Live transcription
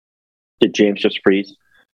Did James just freeze?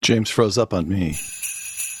 James froze up on me.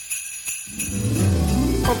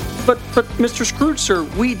 Oh, but Mr. Scrooge, sir,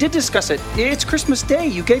 we did discuss it. It's Christmas Day.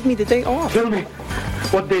 You gave me the day off. Tell me,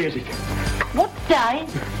 what day is it? What day?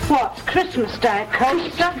 What? Christmas Day, of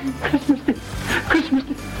course. Christmas Day. Christmas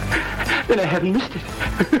Day. Then I haven't missed it.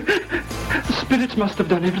 The spirits must have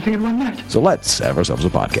done everything in one night. So let's have ourselves a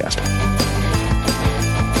podcast.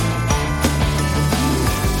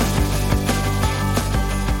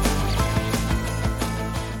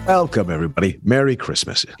 Welcome, everybody. Merry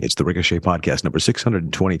Christmas. It's the Ricochet Podcast, number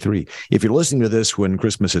 623. If you're listening to this when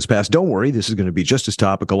Christmas has passed, don't worry. This is going to be just as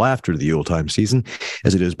topical after the Yuletime season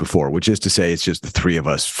as it is before, which is to say it's just the three of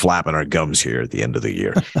us flapping our gums here at the end of the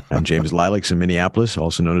year. I'm James Lilacs in Minneapolis,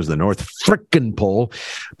 also known as the North Frickin' Pole.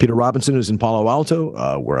 Peter Robinson is in Palo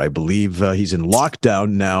Alto, where I believe he's in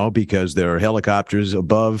lockdown now because there are helicopters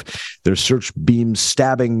above. There's search beams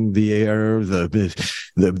stabbing the air.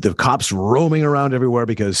 The cops roaming around everywhere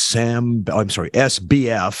because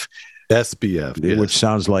SBF, yes. Which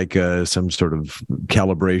sounds like some sort of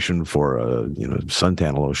calibration for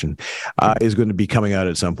suntan lotion, is going to be coming out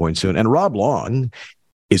at some point soon. And Rob Long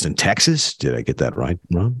is in Texas. Did I get that right,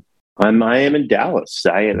 Rob? I am in Dallas.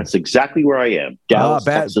 That's exactly where I am. Dallas,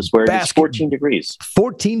 Texas, where it is 14 degrees.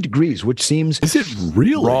 14 degrees, which seems is it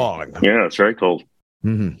really wrong? Yeah, it's very cold.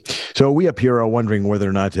 Mm-hmm. So we up here are wondering whether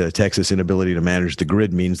or not Texas' inability to manage the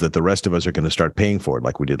grid means that the rest of us are going to start paying for it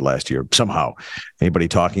like we did last year somehow. Anybody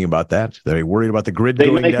talking about that? Are they worried about the grid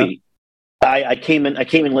going down? Be. I came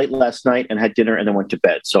in late last night and had dinner and then went to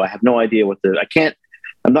bed. So I have no idea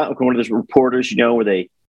I'm not one of those reporters, where they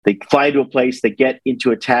fly to a place, they get into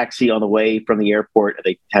a taxi on the way from the airport, and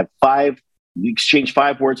they exchange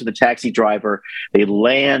 5 words with the taxi driver, they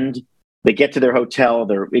land. They get to their hotel,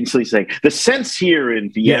 they're instantly saying, the sense here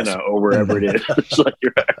in Vienna, or wherever it is. It's like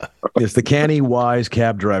it's the canny, wise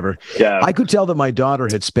cab driver. Yeah. I could tell that my daughter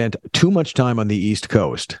had spent too much time on the East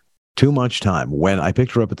Coast. Too much time. When I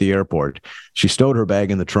picked her up at the airport, she stowed her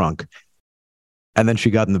bag in the trunk, and then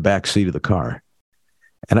she got in the back seat of the car.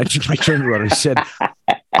 And I turned to her and I said,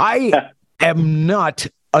 I am not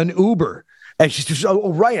an Uber. And she's just,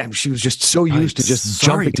 right. She was just so used to just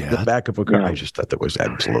jumping to the back of a car. Yeah. I just thought that was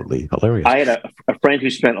absolutely hilarious. I had a friend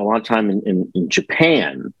who spent a long time in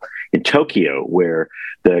Japan, in Tokyo, where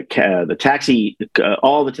the taxi,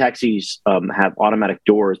 all the taxis have automatic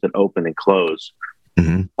doors that open and close.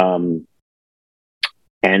 Mm-hmm.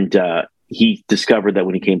 And he discovered that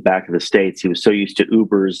when he came back to the States, he was so used to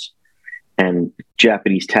Ubers and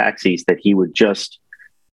Japanese taxis that he would just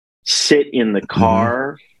sit in the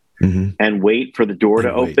car. Mm-hmm. And wait for the door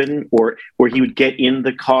to open, or he would get in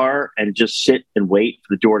the car and just sit and wait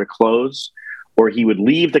for the door to close, or he would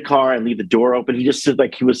leave the car and leave the door open. He just said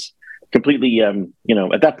like he was completely,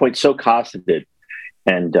 at that point so cosseted.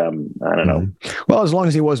 And I don't know. Well, as long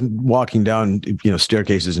as he wasn't walking down,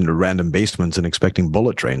 staircases into random basements and expecting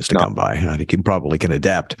bullet trains to come by, I think he probably can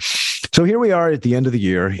adapt. So here we are at the end of the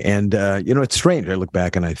year, and it's strange. I look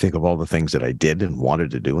back and I think of all the things that I did and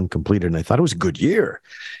wanted to do and completed, and I thought it was a good year.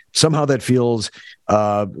 Somehow that feels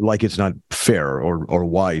like it's not fair or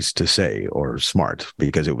wise to say or smart,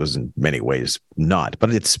 because it was in many ways not.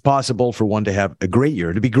 But it's possible for one to have a great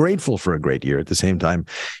year, to be grateful for a great year, at the same time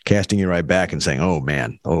casting your eye back and saying, oh,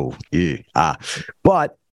 man,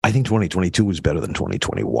 But I think 2022 was better than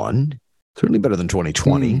 2021, certainly better than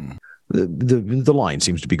 2020. The line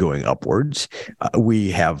seems to be going upwards.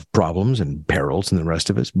 We have problems and perils and the rest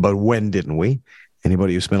of us, but when didn't we?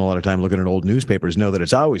 Anybody who spent a lot of time looking at old newspapers know that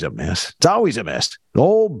it's always a mess. It's always a mess. The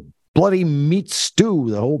whole bloody meat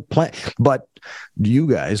stew, the whole plant. But you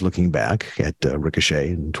guys, looking back at Ricochet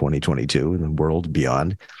in 2022 and the world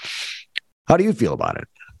beyond, how do you feel about it?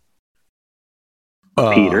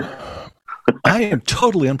 Peter? I am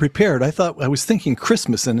totally unprepared. I was thinking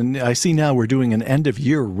Christmas, and I see now we're doing an end of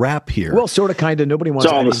year wrap here. Well, sort of, kind of. Nobody wants.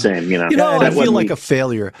 It's all the same,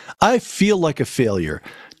 I feel like a failure.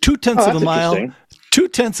 2/10 of a mile.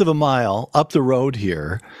 2/10 of a mile up the road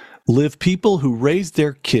here live people who raised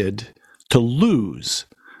their kid to lose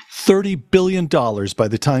 $30 billion by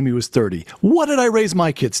the time he was 30. What did I raise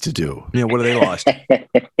my kids to do? Yeah, what have they lost?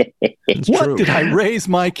 What did I raise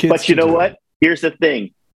my kids to do? But you know what? Here's the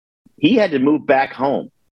thing. He had to move back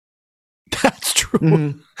home. That's true.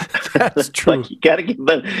 Mm-hmm. That's true. Like, you got to give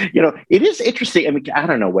them, it is interesting. I mean, I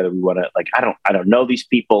don't know whether we want to, I don't know these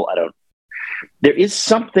people. There is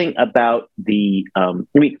something about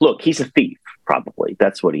look, he's a thief, probably.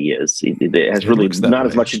 That's what he is. It has really not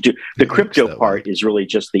as much to do. The crypto part is really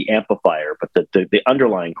just the amplifier, but the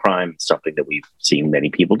underlying crime is something that we've seen many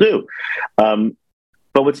people do. But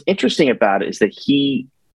what's interesting about it is that he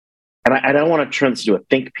and I don't want to turn this into a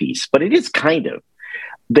think piece, but it is kind of.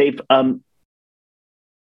 They've a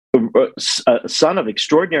son of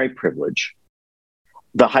extraordinary privilege,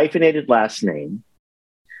 the hyphenated last name,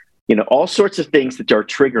 all sorts of things that are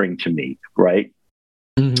triggering to me, right?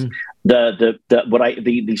 Mm-hmm.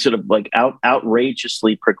 The sort of like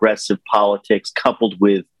outrageously progressive politics coupled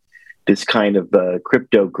with this kind of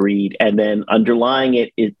crypto greed, and then underlying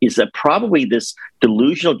it is probably this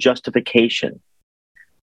delusional justification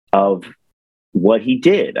of what he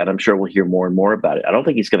did. And I'm sure we'll hear more and more about it. I don't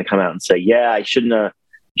think he's going to come out and say, "Yeah, I shouldn't have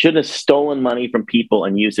stolen money from people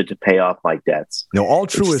and used it to pay off my debts." No,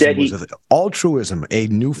 altruism, a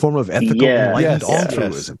new form of ethical enlightened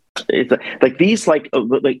altruism. It's like these like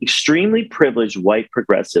extremely privileged white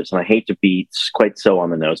progressives, and I hate to be quite so on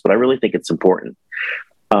the nose, but I really think it's important.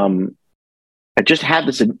 I just have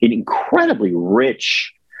this an incredibly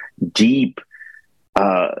rich, deep,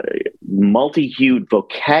 multi-hued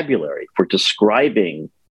vocabulary for describing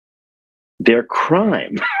their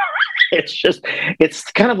crime.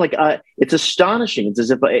 It's kind of like it's astonishing. It's as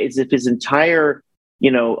if his entire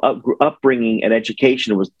upbringing and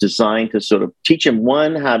education was designed to sort of teach him,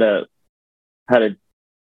 one, how to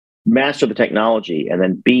master the technology, and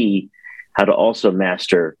then B, how to also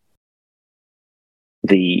master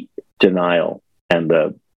the denial and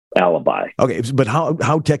the alibi. Okay, but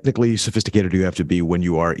how technically sophisticated do you have to be when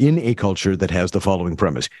you are in a culture that has the following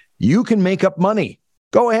premise? You can make up money.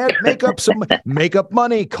 Go ahead, make up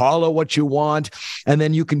money, call it what you want, and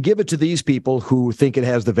then you can give it to these people who think it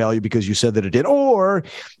has the value because you said that it did, or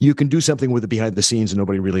you can do something with it behind the scenes and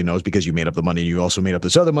nobody really knows because you made up the money and you also made up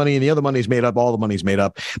this other money and the other money's made up, all the money's made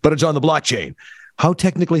up, but it's on the blockchain. How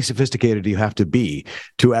technically sophisticated do you have to be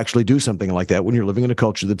to actually do something like that when you're living in a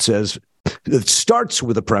culture that starts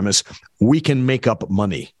with a premise, we can make up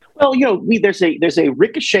money? Well, there's a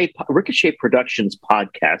Ricochet Productions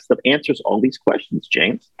podcast that answers all these questions,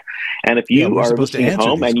 James. And if you are listening at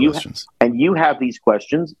home and you have these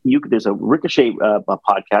questions, there's a Ricochet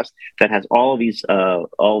podcast that has all these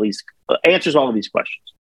answers all of these questions.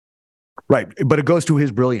 Right, but it goes to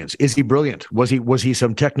his brilliance. Is he brilliant? Was he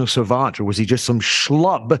some techno savant, or was he just some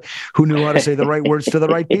schlub who knew how to say the right words to the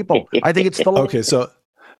right people? I think it's the okay. So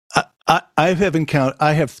I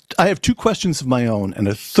have two questions of my own and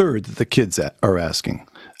a third that the kids are asking.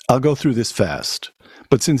 I'll go through this fast,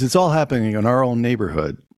 but since it's all happening in our own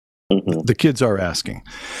neighborhood, the kids are asking.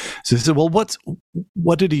 So they said, "Well,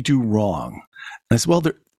 what did he do wrong?" And I said, "Well,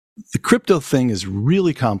 the crypto thing is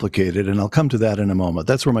really complicated, and I'll come to that in a moment.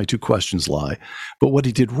 That's where my two questions lie. But what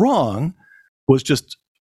he did wrong was just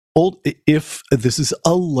if this is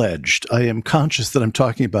alleged, I am conscious that I'm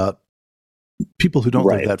talking about people who don't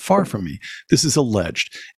live that far from me. This is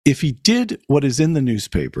alleged. If he did what is in the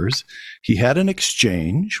newspapers, he had an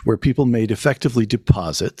exchange where people made effectively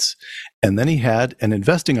deposits, and then he had an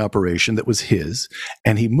investing operation that was his,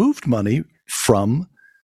 and he moved money from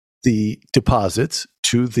the deposits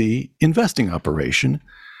to the investing operation.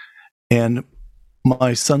 And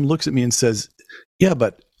my son looks at me and says, "Yeah,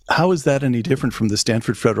 but how is that any different from the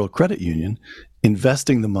Stanford Federal Credit Union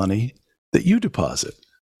investing the money that you deposit?"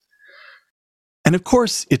 And of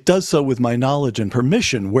course, it does so with my knowledge and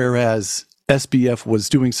permission, whereas SBF was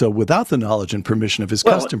doing so without the knowledge and permission of his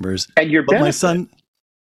customers. And your benefit. But my son,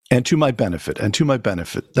 and to my benefit,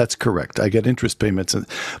 that's correct. I get interest payments,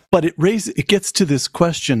 but it gets to this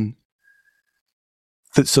question.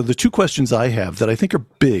 So the two questions I have that I think are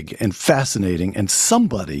big and fascinating, and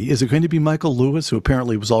is it going to be Michael Lewis, who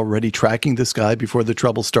apparently was already tracking this guy before the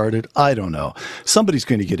trouble started? I don't know. Somebody's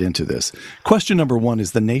going to get into this. Question number one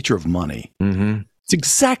is the nature of money. Mm-hmm. It's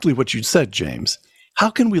exactly what you said, James. How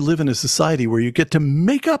can we live in a society where you get to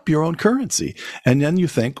make up your own currency? And then you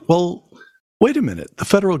think, well, wait a minute, the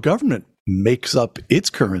federal government makes up its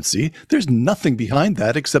currency. There's nothing behind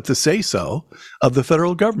that except the say-so of the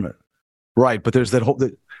federal government. Right, but there's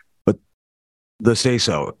but the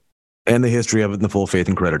say-so and the history of it and the full faith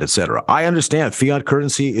and credit, et cetera. I understand fiat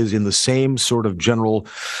currency is in the same sort of general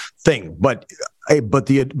thing, but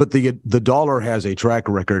the dollar has a track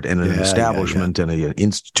record and an establishment and an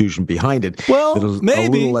institution behind it. Well, that is maybe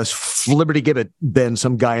a little less flibberty-gibbet than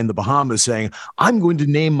some guy in the Bahamas saying, "I'm going to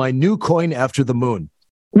name my new coin after the moon."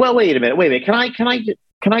 Well, wait a minute. Can I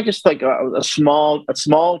just like a small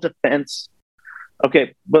defense?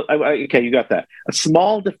 Okay, but okay, you got that. A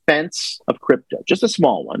small defense of crypto, just a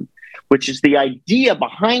small one, which is the idea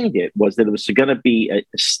behind it was that it was going to be a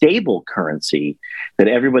stable currency that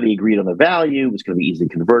everybody agreed on the value, was going to be easily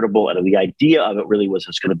convertible, and the idea of it really was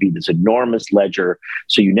it's going to be this enormous ledger,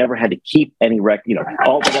 so you never had to keep any record.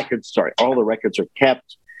 All the records are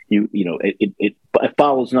kept. It it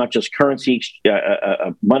follows not just currency,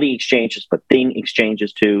 money exchanges, but thing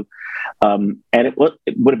exchanges too. And what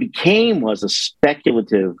it became was a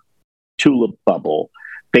speculative tulip bubble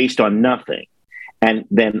based on nothing. And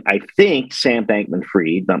then I think Sam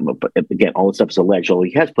Bankman-Fried, again, all this stuff is alleged, although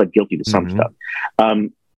he has pled guilty to some stuff.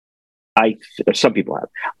 Some people have.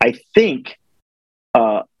 I think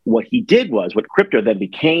what he did was, what crypto then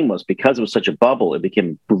became was, because it was such a bubble, it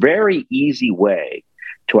became a very easy way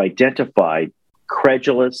to identify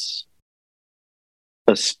credulous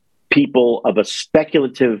people of a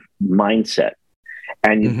speculative mindset.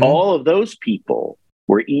 And all of those people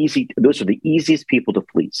were easy. Those are the easiest people to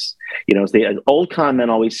fleece. As old con men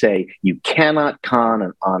always say, you cannot con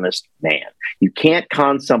an honest man. You can't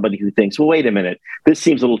con somebody who thinks, well, wait a minute, this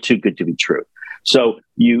seems a little too good to be true. So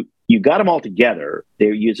you got them all together. They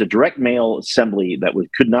used a direct mail assembly that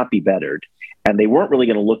could not be bettered, and they weren't really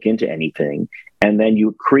going to look into anything. And then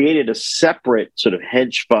you created a separate sort of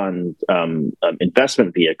hedge fund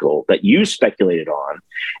investment vehicle that you speculated on.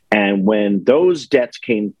 And when those debts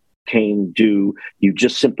came due, you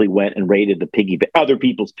just simply went and raided the other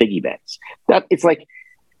people's piggy banks.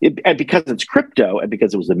 And because it's crypto, and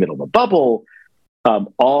because it was the middle of a bubble,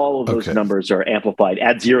 all of those numbers are amplified.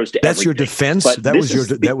 Add zeros to That's everything. your defense.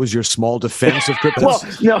 That was your small defense of crypto. Well,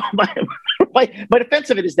 no, my defense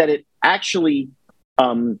of it is that it actually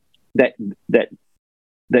that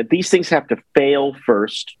these things have to fail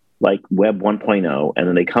first, like Web 1.0, and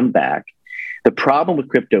then they come back. The problem with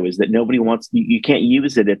crypto is that nobody wants, you can't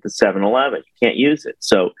use it at the 7-Eleven. You can't use it.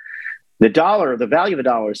 So the value of a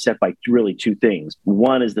dollar is set by really two things.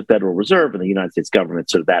 One is the Federal Reserve and the United States government,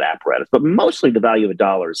 sort of that apparatus. But mostly the value of a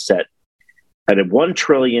dollar is set at 1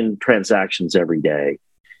 trillion transactions every day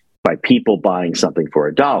by people buying something for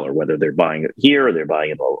a dollar, whether they're buying it here or they're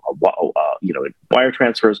buying it, in wire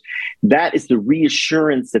transfers. That is the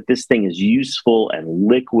reassurance that this thing is useful and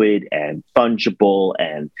liquid and fungible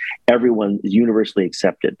and everyone is universally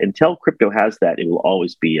accepted. Until crypto has that, it will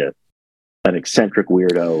always be an eccentric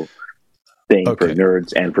weirdo thing for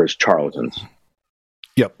nerds and for charlatans.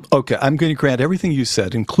 Yep. Okay. I'm going to grant everything you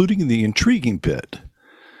said, including the intriguing bit,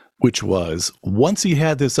 which was once he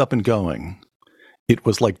had this up and going, it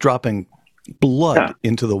was like dropping blood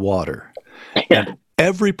into the water. Yeah. And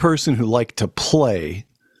every person who liked to play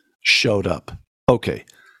showed up. Okay,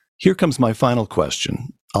 here comes my final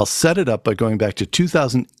question. I'll set it up by going back to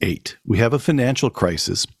 2008. We have a financial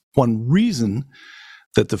crisis. One reason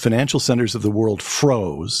that the financial centers of the world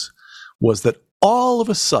froze was that all of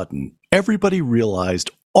a sudden, everybody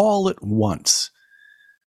realized all at once.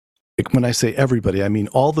 When I say everybody, I mean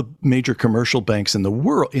all the major commercial banks in the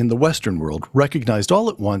world, in the Western world, recognized all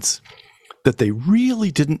at once that they really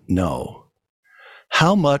didn't know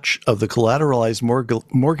how much of the collateralized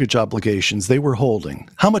mortgage obligations they were holding,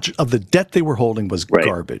 how much of the debt they were holding was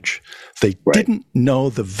garbage. They didn't know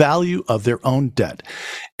the value of their own debt.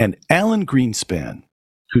 And Alan Greenspan,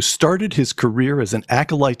 who started his career as an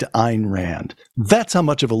acolyte to Ayn Rand, that's how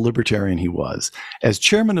much of a libertarian he was. As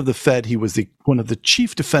chairman of the Fed, he was one of the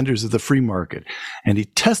chief defenders of the free market. And he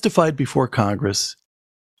testified before Congress,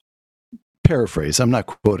 paraphrase, I'm not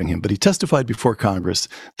quoting him, but he testified before Congress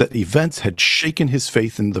that events had shaken his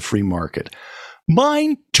faith in the free market.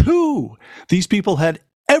 Mine too. These people had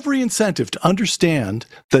every incentive to understand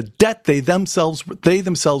the debt they themselves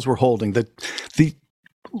were holding,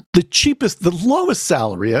 the cheapest, the lowest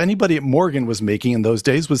salary anybody at Morgan was making in those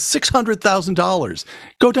days was $600,000.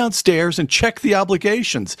 Go downstairs and check the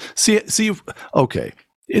obligations. See. Okay,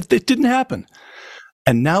 it didn't happen.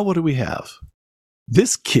 And now what do we have?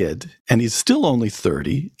 This kid, and he's still only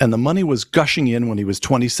 30, and the money was gushing in when he was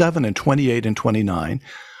 27 and 28 and 29,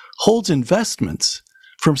 holds investments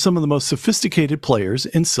from some of the most sophisticated players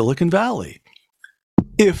in Silicon Valley.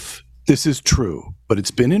 If this is true, but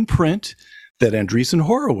it's been in print that Andreessen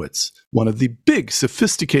Horowitz, one of the big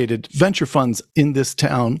sophisticated venture funds in this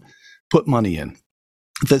town, put money in.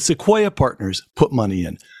 The Sequoia Partners put money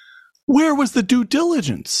in. Where was the due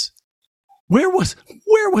diligence? Where was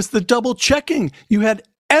the double checking? You had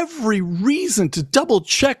every reason to double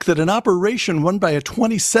check that an operation run by a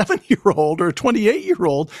 27-year-old or a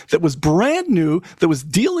 28-year-old that was brand new, that was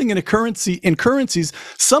dealing in currencies,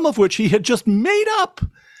 some of which he had just made up.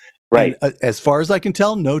 Right. And, as far as I can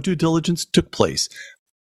tell, no due diligence took place.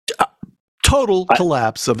 Total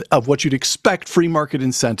collapse of what you'd expect free market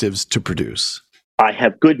incentives to produce. I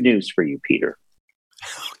have good news for you, Peter.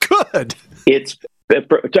 Good. I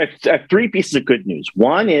have 3 pieces of good news.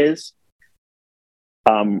 One is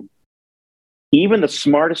even the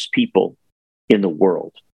smartest people in the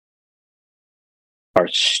world are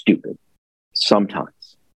stupid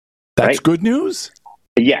sometimes. That's good news?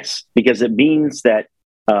 Yes, because it means that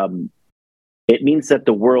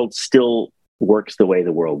the world still works the way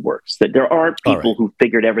the world works. That there aren't people who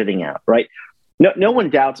figured everything out, right? No one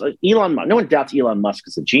doubts Elon. No one doubts Elon Musk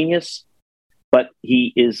is a genius, but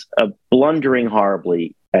he is blundering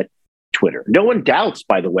horribly at Twitter. No one doubts,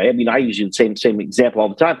 by the way. I mean, I use the same example all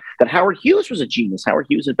the time, that Howard Hughes was a genius. Howard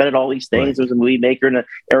Hughes invented all these things. He was a movie maker and an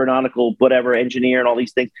aeronautical whatever engineer and all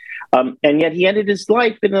these things. And yet he ended his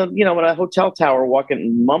life in a hotel tower,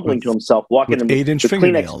 mumbling to himself, walking with 8-inch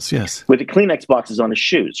fingernails, Kleenex, with the Kleenex boxes on his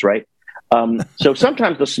shoes, right? So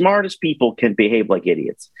sometimes the smartest people can behave like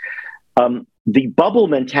idiots. The bubble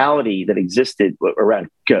mentality that existed around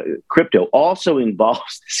crypto also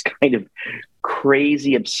involves this kind of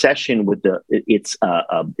crazy obsession with its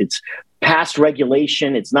past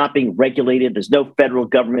regulation. It's not being regulated. There's no federal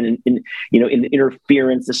government in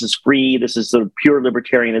interference. This is free. This is sort of pure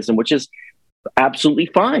libertarianism, which is absolutely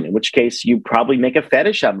fine. In which case, you probably make a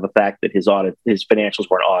fetish out of the fact that his financials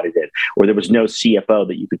weren't audited, or there was no CFO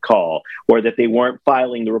that you could call, or that they weren't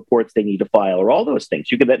filing the reports they need to file, or all those things.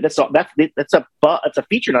 That's a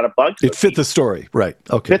feature, not a bug. It fit the story, right?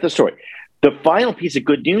 Okay, fit the story. The final piece of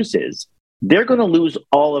good news is they're going to lose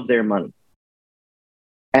all of their money,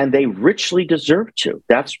 and they richly deserve to.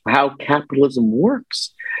 That's how capitalism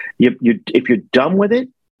works. If you're dumb with it,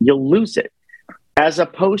 you'll lose it. As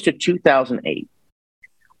opposed to 2008,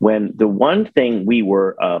 when the one thing we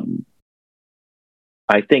were,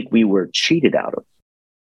 I think we were cheated out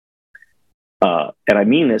of, and I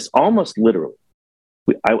mean this almost literally.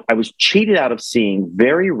 I was cheated out of seeing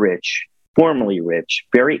very rich, formerly rich,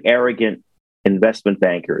 very arrogant investment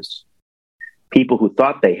bankers, people who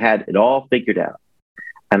thought they had it all figured out.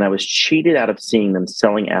 And I was cheated out of seeing them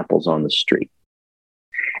selling apples on the street.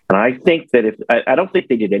 And I think that I don't think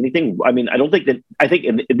they did anything. I mean, I think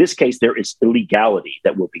in this case, there is illegality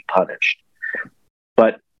that will be punished.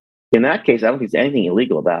 But in that case, I don't think there's anything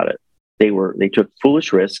illegal about it. They took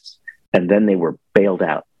foolish risks, and then they were bailed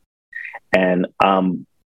out. And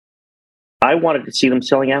I wanted to see them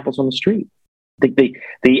selling apples on the street.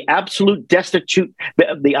 The absolute destitute,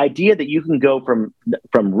 the idea that you can go from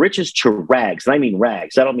riches to rags, and I mean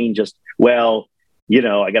rags. I don't mean just,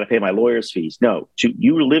 I got to pay my lawyer's fees. No, to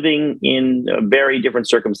you living in very different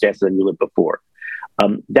circumstances than you lived before.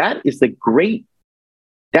 That's the great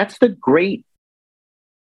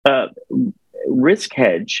risk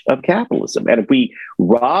hedge of capitalism. And if we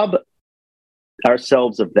rob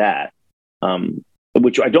ourselves of that,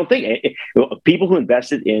 which I don't think people who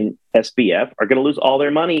invested in SBF are going to lose all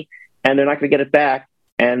their money, and they're not going to get it back.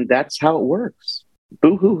 And that's how it works.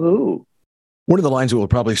 Boo hoo hoo. One of the lines that will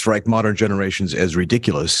probably strike modern generations as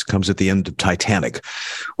ridiculous comes at the end of Titanic,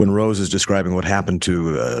 when Rose is describing what happened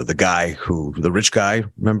to the rich guy,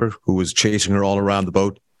 remember, who was chasing her all around the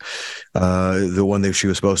boat, the one that she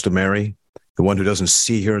was supposed to marry, the one who doesn't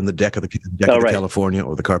see her in the deck of the California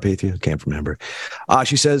or the Carpathia, can't remember.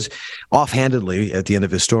 She says offhandedly at the end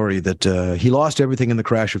of his story that he lost everything in the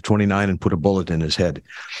crash of 29 and put a bullet in his head.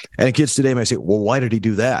 And kids today might say, well, why did he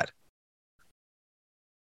do that?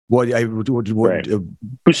 Who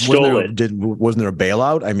stole it? Wasn't there a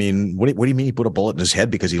bailout? I mean, what do you mean he put a bullet in his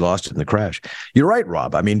head because he lost it in the crash? You're right,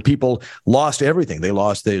 Rob. I mean, people lost everything. They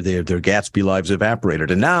lost their Gatsby lives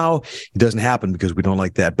evaporated, and now it doesn't happen because we don't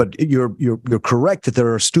like that. But you're correct that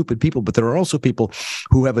there are stupid people, but there are also people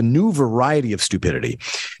who have a new variety of stupidity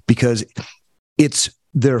because it's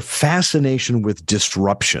their fascination with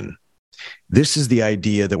disruption. This is the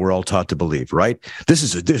idea that we're all taught to believe, right?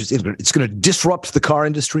 It's going to disrupt the car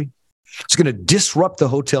industry. It's going to disrupt the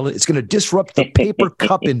hotel. It's going to disrupt the paper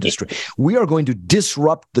cup industry. We are going to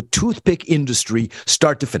disrupt the toothpick industry,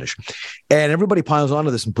 start to finish. And everybody piles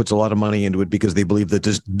onto this and puts a lot of money into it because they believe that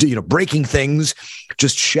this, breaking things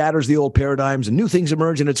just shatters the old paradigms and new things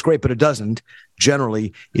emerge, and it's great, but it doesn't.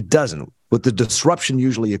 Generally, it doesn't. What the disruption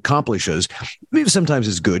usually accomplishes, maybe sometimes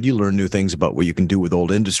is good. You learn new things about what you can do with old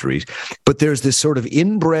industries. But there's this sort of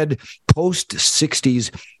inbred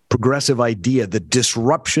post-60s progressive idea that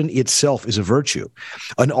disruption itself is a virtue.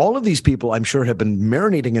 And all of these people, I'm sure, have been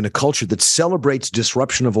marinating in a culture that celebrates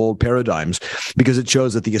disruption of old paradigms because it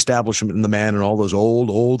shows that the establishment and the man and all those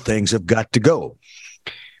old things have got to go.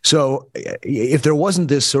 So if there wasn't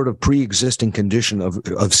this sort of pre-existing condition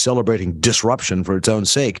of celebrating disruption for its own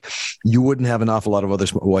sake, you wouldn't have an awful lot of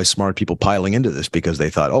otherwise smart people piling into this because they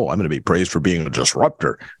thought, I'm going to be praised for being a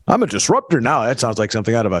disruptor. I'm a disruptor now. That sounds like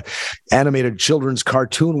something out of a animated children's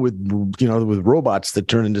cartoon with robots that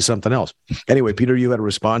turn into something else. Anyway, Peter, you had a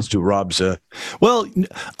response to Rob's. Well,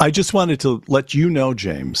 I just wanted to let you know,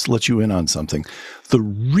 James, let you in on something. The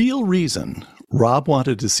real reason Rob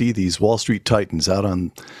wanted to see these Wall Street titans out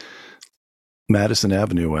on Madison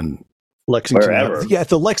Avenue and Lexington. Wherever. Yeah, at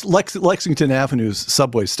the Lexington Avenue's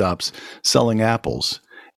subway stops selling apples.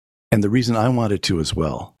 And the reason I wanted to as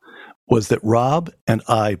well was that Rob and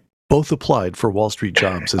I both applied for Wall Street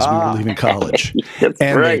jobs as we were leaving college.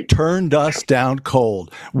 And they turned us down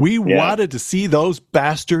cold. We wanted to see those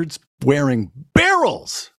bastards wearing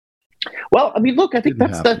barrels. Well, I mean, look, I think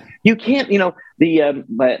you can't,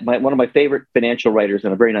 one of my favorite financial writers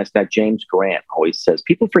and a very nice guy, James Grant, always says,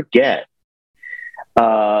 people forget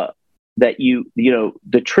that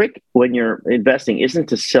the trick when you're investing isn't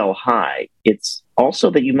to sell high. It's also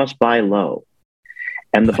that you must buy low.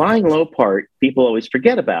 And the buying low part, people always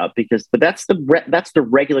forget about but that's the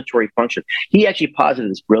regulatory function. He actually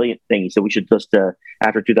posited this brilliant thing. He said we should just,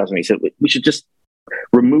 after 2008, he said we should just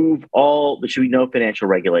remove there should be no financial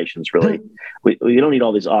regulations, really. We don't need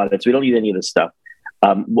all these audits. We don't need any of this stuff,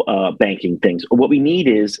 banking things. What we need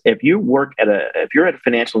is if you're at a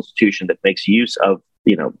financial institution that makes use of,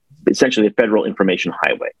 essentially the federal information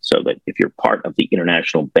highway, so that if you're part of the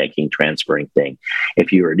international banking transferring thing,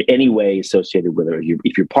 if you're in any way associated with it,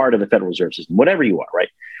 if you're part of the Federal Reserve System, whatever you are, right?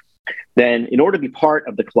 Then in order to be part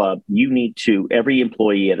of the club, you need to, every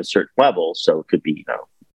employee at a certain level, so it could be,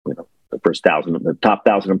 the first 1,000, the top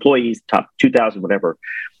 1,000 employees, top 2,000, whatever,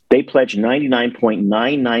 they pledge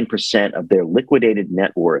 99.99% of their liquidated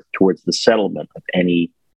net worth towards the settlement of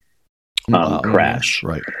any crash.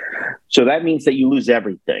 Right. So that means that you lose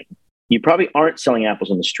everything. You probably aren't selling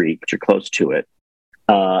apples on the street, but you're close to it.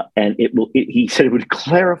 And he said it would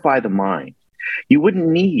clarify the mind. You wouldn't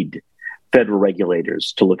need federal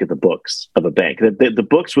regulators to look at the books of a bank. The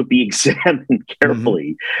books would be examined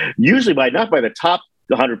carefully, usually not by the top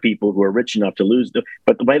 100 people who are rich enough to lose them,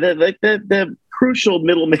 but by the crucial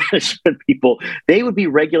middle management people. They would be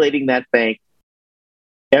regulating that bank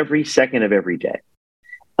every second of every day.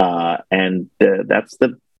 And that's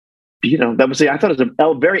the, that was I thought it was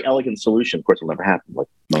a very elegant solution. Of course, it'll never happen like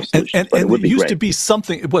most solutions. And it used to be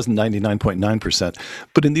something, it wasn't 99.9%,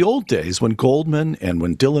 but in the old days when Goldman and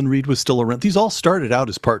when Dillon Reed was still around, these all started out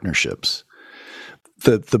as partnerships.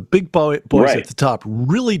 The big boys at the top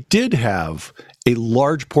really did have a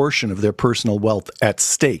large portion of their personal wealth at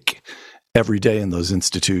stake every day in those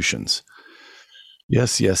institutions.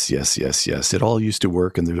 Yes. It all used to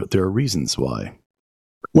work, and there are reasons why.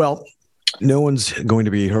 Well, no one's going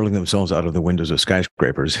to be hurling themselves out of the windows of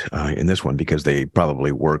skyscrapers in this one, because they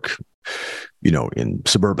probably work, in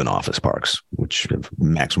suburban office parks, which have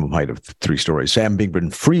maximum height of 3 stories. Sam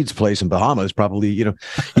Bankman-Fried's place in Bahamas probably,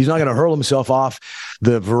 he's not going to hurl himself off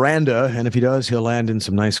the veranda. And if he does, he'll land in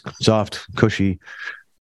some nice, soft, cushy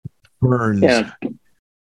ferns. Yeah.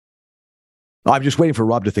 I'm just waiting for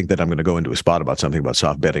Rob to think that I'm going to go into a spot about something about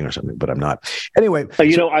soft bedding or something, but I'm not. Anyway,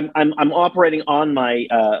 I'm operating on my.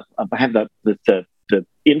 I have the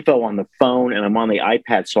info on the phone, and I'm on the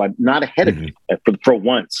iPad, so I'm not ahead of you for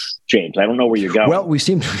once, James. I don't know where you're going. Well,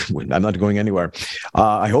 I'm not going anywhere.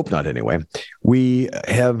 I hope not. Anyway, we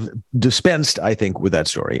have dispensed, I think, with that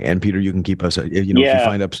story. And Peter, you can keep us. If you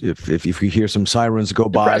find up, if you hear some sirens go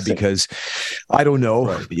by, because I don't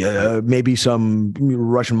know, maybe some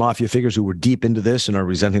Russian mafia figures who were deep into this and are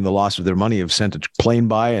resenting the loss of their money have sent a plane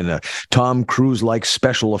by, and a Tom Cruise-like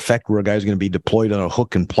special effect where a guy's going to be deployed on a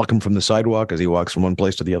hook and pluck him from the sidewalk as he walks from one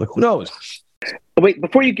place to the other. Who knows? Wait,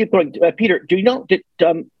 before you get going, Peter, do you know, did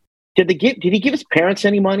he give his parents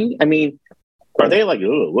any money? I mean, are they like,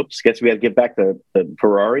 oh, whoops, guess we had to give back the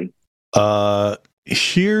Ferrari? I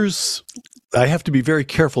have to be very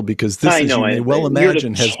careful, because this, as you may well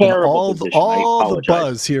imagine, has been all the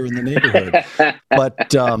buzz here in the neighborhood.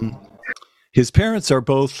 But his parents are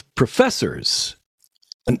both professors,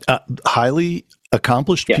 and highly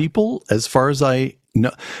accomplished people, as far as I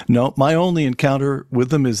know. No, my only encounter with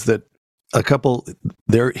them is that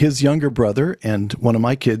his younger brother and one of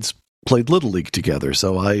my kids played Little League together.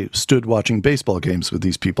 So I stood watching baseball games with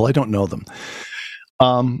these people. I don't know them.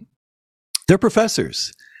 They're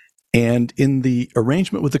professors. And in the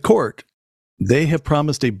arrangement with the court, they have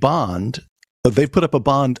promised a bond. They've put up a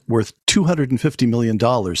bond worth $250 million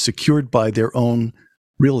secured by their own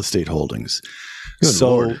real estate holdings. Good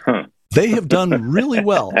Lord. They have done really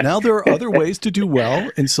well. Now, there are other ways to do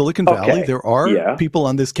well in Silicon Valley. Okay. There are people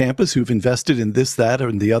on this campus who've invested in this, that,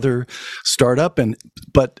 or the other startup,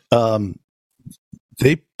 but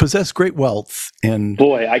they possess great wealth. And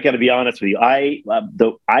boy, I got to be honest with you, I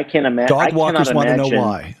can't imagine. Dog walkers want to know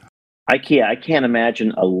why. I can't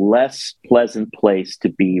imagine a less pleasant place to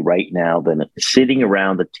be right now than sitting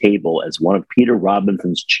around the table as one of Peter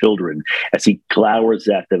Robinson's children, as he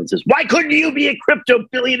glowers at them and says, "Why couldn't you be a crypto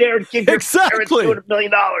billionaire and give your parents $200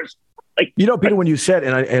 million?" Like, Peter, when you said,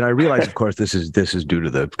 and I realize, of course, this is due to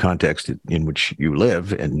the context in which you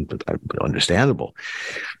live, and understandable.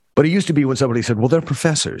 But it used to be when somebody said, well, they're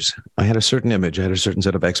professors. I had a certain image. I had a certain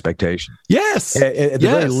set of expectations. Yes. At the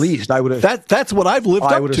very least, I would have... That's what I've lived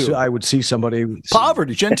up to. I would see somebody...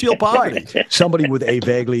 Poverty, genteel poverty. Right. Somebody with a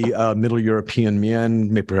vaguely Middle European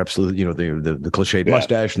mien, maybe perhaps the cliched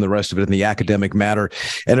mustache and the rest of it in the academic matter,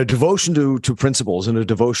 and a devotion to principles and a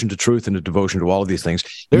devotion to truth and a devotion to all of these things.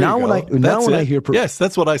 When I hear... Yes,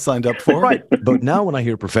 that's what I signed up for. Right. But now when I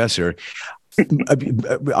hear professor...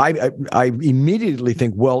 I immediately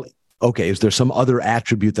think, well, okay, is there some other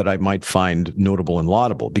attribute that I might find notable and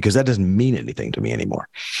laudable? Because that doesn't mean anything to me anymore.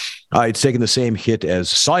 It's taken the same hit as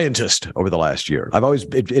scientist over the last year. I've always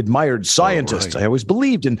admired scientists. I always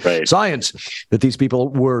believed in science, that these people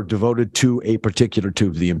were devoted to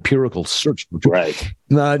the empirical search. Right.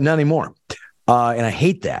 Not anymore. And I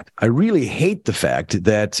hate that. I really hate the fact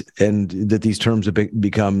that these terms have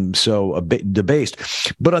become so debased.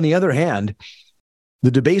 But on the other hand,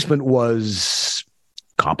 the debasement was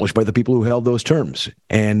accomplished by the people who held those terms.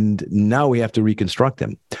 And now we have to reconstruct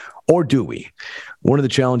them. Or do we? One of the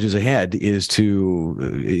challenges ahead is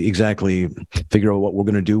to exactly figure out what we're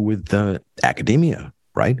going to do with academia,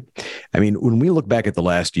 right? I mean, when we look back at the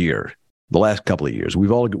last couple of years, we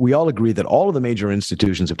all agree that all of the major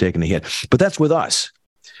institutions have taken a hit, but that's with us.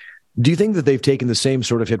 Do you think that they've taken the same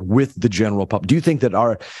sort of hit with the general public? Do you think that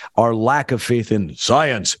our lack of faith in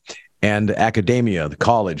science and academia, the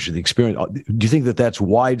college, the experience, do you think that that's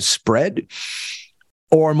widespread?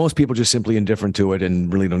 Or are most people just simply indifferent to it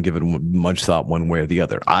and really don't give it much thought one way or the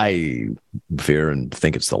other? I fear and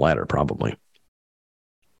think it's the latter, probably.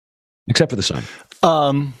 Except for the sun.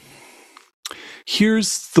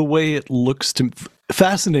 Here's the way it looks to me.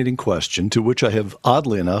 Fascinating question, to which I have,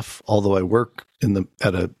 oddly enough, although I work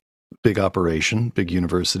at a big operation, big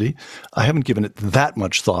university, I haven't given it that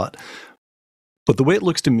much thought. But the way it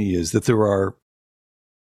looks to me is that there are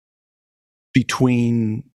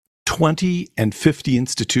between 20 and 50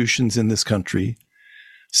 institutions in this country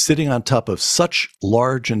sitting on top of such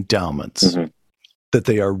large endowments that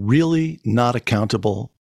they are really not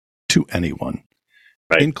accountable to anyone.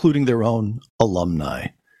 Right. Including their own alumni.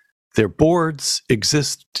 Their boards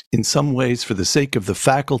exist in some ways for the sake of the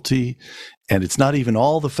faculty, and it's not even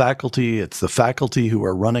all the faculty, it's the faculty who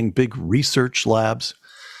are running big research labs.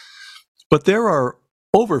 But there are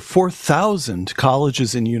over 4,000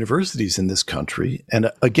 colleges and universities in this country,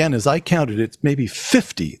 and again, as I counted, it's maybe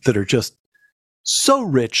 50 that are just so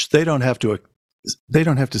rich they don't have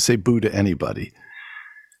to say boo to anybody.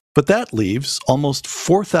 But that leaves almost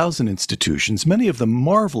 4,000 institutions, many of them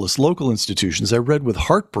marvelous local institutions. I read with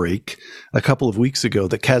heartbreak a couple of weeks ago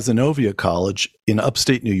that Cazenovia College in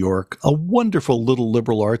upstate New York, a wonderful little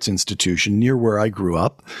liberal arts institution near where I grew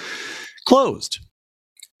up, closed.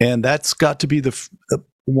 And that's got to be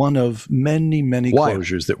one of many, many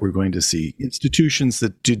closures that we're going to see. Institutions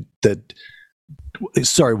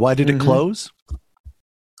why did it close?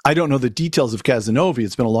 I don't know the details of Cazenovia.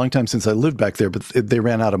 It's been a long time since I lived back there, but they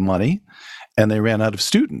ran out of money and they ran out of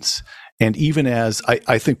students. And even as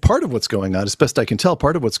I think part of what's going on, as best I can tell,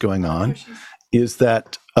 part of what's going on is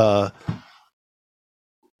that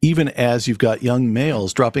even as you've got young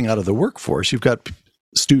males dropping out of the workforce, you've got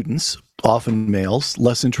students, often males,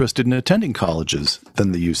 less interested in attending colleges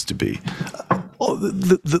than they used to be.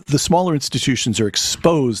 The smaller institutions are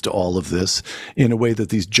exposed to all of this in a way that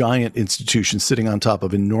these giant institutions sitting on top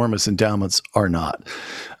of enormous endowments are not.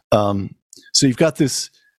 So you've got this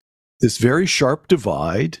very sharp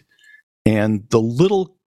divide, and the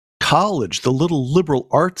little college, the little liberal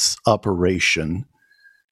arts operation,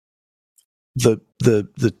 the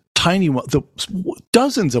tiny one, the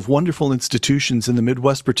dozens of wonderful institutions in the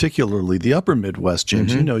Midwest, particularly the upper Midwest,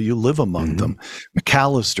 James, you live among them.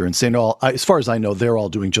 McAllister and St. All, as far as I know, they're all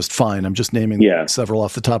doing just fine. I'm just naming several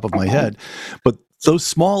off the top of my head. But those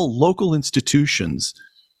small local institutions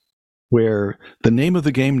where the name of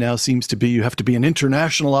the game now seems to be you have to be an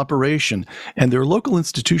international operation. And there are local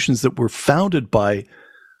institutions that were founded by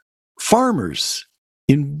farmers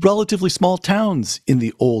in relatively small towns in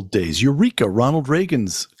the old days. Eureka, Ronald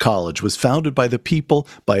Reagan's college, was founded by the people,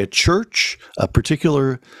 by a church, a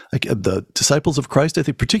particular, the Disciples of Christ, I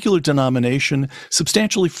think, particular denomination,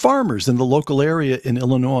 substantially farmers in the local area in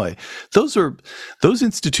Illinois. Those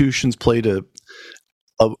institutions played an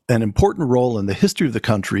important role in the history of the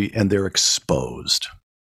country, and they're exposed.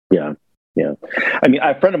 Yeah. I mean,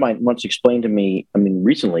 a friend of mine once explained to me,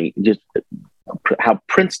 recently, just how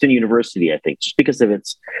Princeton University, I think, just because of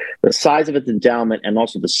the size of its endowment and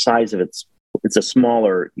also the size of its It's a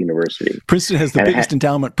smaller university. Princeton has the biggest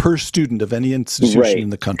endowment per student of any institution in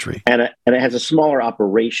the country, and it has a smaller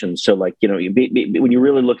operation. So, like when you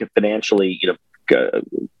really look at financially,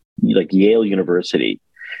 like Yale University,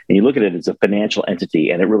 and you look at it as a financial entity,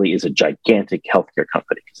 and it really is a gigantic healthcare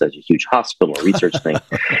company because there's a huge hospital, a research thing,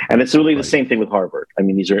 and it's really the same thing with Harvard. I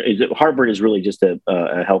mean, Harvard is really just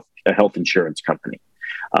a health insurance company.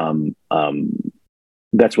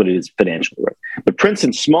 That's what it is financially. Right? But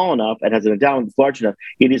Princeton's small enough and has an endowment that's large enough.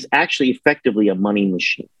 It is actually effectively a money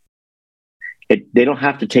machine. They don't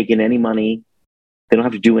have to take in any money. They don't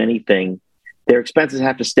have to do anything. Their expenses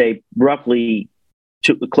have to stay roughly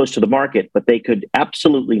close to the market, but they could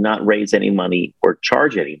absolutely not raise any money or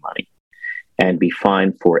charge any money and be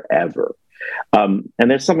fine forever. And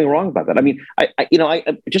there's something wrong about that. I mean,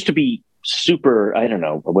 I just to be super, I don't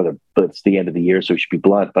know whether it's the end of the year, so we should be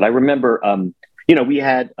blunt, but I remember, we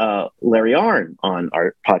had Larry Arnn on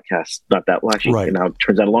our podcast, now it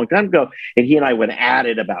turns out a long time ago, and he and I went at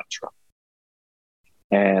it about Trump.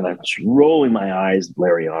 And I was rolling my eyes at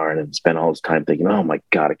Larry Arnn and spent all his time thinking, oh my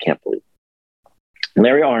God, I can't believe it.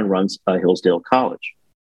 Larry Arnn runs Hillsdale College.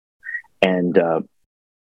 And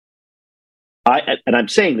I'm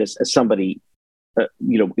saying this as somebody,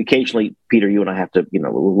 occasionally, Peter, you and I have to,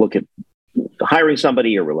 look at hiring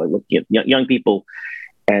somebody, or we're looking at young people.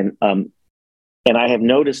 And I have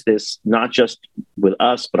noticed this not just with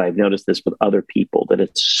us, but I've noticed this with other people, that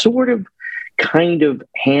it's sort of kind of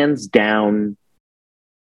hands down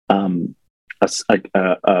the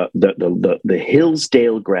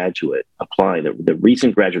Hillsdale graduate applying, the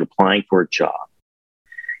recent graduate applying for a job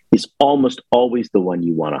is almost always the one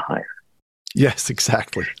you want to hire. Yes,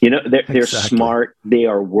 exactly. They're smart, they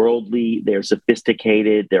are worldly, they're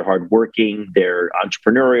sophisticated, they're hardworking, they're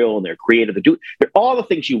entrepreneurial, and they're creative. They're all the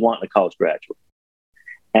things you want in a college graduate.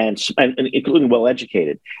 And including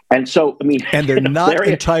well-educated. And so, I mean... And they're not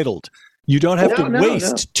entitled. You don't have to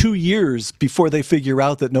waste 2 years before they figure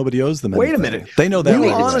out that nobody owes them anything. Wait a minute. They know that. You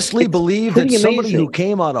honestly believe that somebody who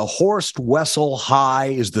came out of Horst Wessel High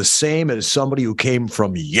is the same as somebody who came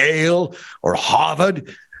from Yale or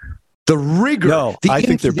Harvard? The rigor... No, I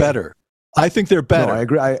think they're better. I think they're better. No, I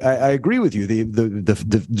agree. I agree with you. The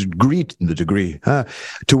degree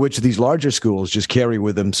to which these larger schools just carry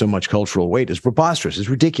with them so much cultural weight is preposterous. It's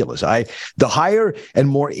ridiculous. The higher and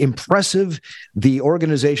more impressive the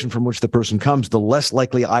organization from which the person comes, the less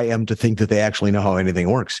likely I am to think that they actually know how anything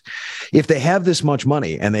works. If they have this much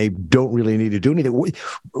money and they don't really need to do anything,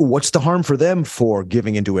 what's the harm for them for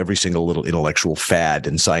giving into every single little intellectual fad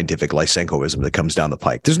and scientific Lysenkoism that comes down the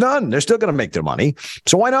pike? There's none. They're still going to make their money.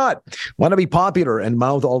 So why not? Why not be popular and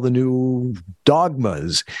mouth all the new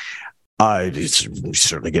dogmas? We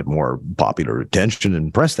certainly get more popular attention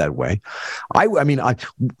and press that way. I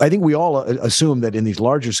think we all assume that in these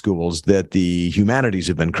larger schools that the humanities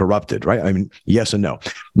have been corrupted, right? I mean, yes and no.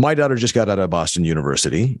 My daughter just got out of Boston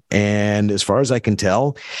University, and as far as I can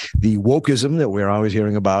tell, the wokeism that we're always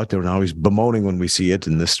hearing about, that we're always bemoaning when we see it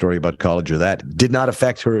in this story about college or that, did not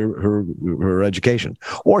affect her education,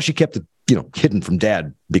 or she kept it hidden from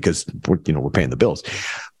dad because we're paying the bills.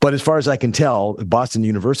 But as far as I can tell, Boston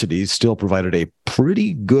University still provided a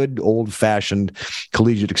pretty good old-fashioned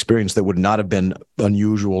collegiate experience that would not have been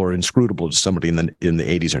unusual or inscrutable to somebody in the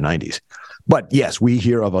 80s or 90s. But yes, we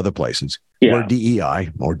hear of other places where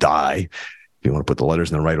DEI or DI, if you want to put the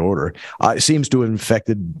letters in the right order, seems to have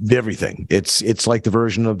infected everything. It's like the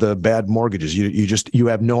version of the bad mortgages. You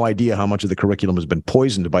have no idea how much of the curriculum has been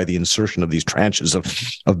poisoned by the insertion of these tranches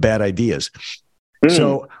of bad ideas.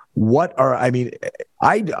 So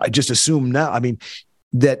I just assume now,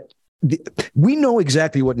 that we know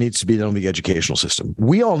exactly what needs to be done in the educational system.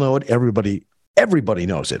 We all know it. Everybody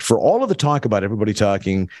knows it. For all of the talk about everybody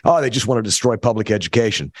talking, they just want to destroy public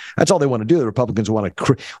education. That's all they want to do. The Republicans don't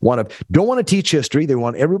want to teach history. They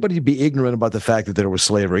want everybody to be ignorant about the fact that there was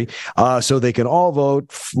slavery, so they can all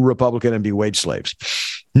vote Republican and be wage slaves.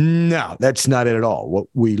 No, that's not it at all. What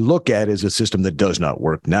we look at is a system that does not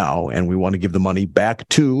work now, and we want to give the money back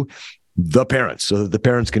to the parents so that the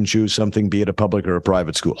parents can choose something, be it a public or a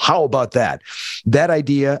private school. How about that? That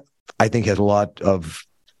idea, I think, has a lot of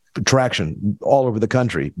traction all over the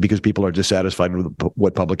country because people are dissatisfied with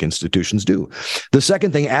what public institutions do. The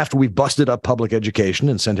second thing, after we've busted up public education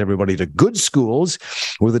and sent everybody to good schools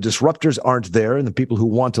where the disruptors aren't there and the people who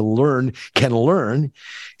want to learn can learn,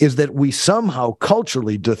 is that we somehow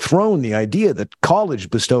culturally dethrone the idea that college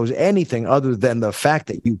bestows anything other than the fact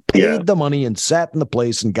that you paid the money and sat in the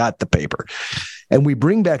place and got the paper. And we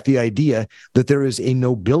bring back the idea that there is a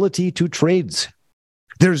nobility to trades.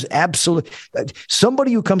 There's absolute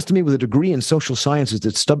somebody who comes to me with a degree in social sciences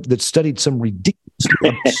that studied some ridiculous,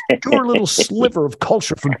 obscure little sliver of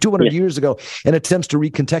culture from 200 years ago and attempts to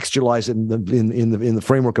recontextualize it in the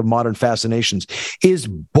framework of modern fascinations is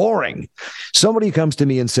boring. Somebody comes to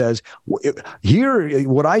me and says, "Here,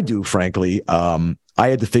 what I do, frankly." I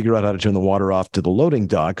had to figure out how to turn the water off to the loading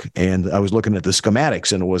dock, and I was looking at the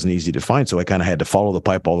schematics, and it wasn't easy to find, so I kind of had to follow the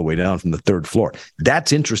pipe all the way down from the third floor.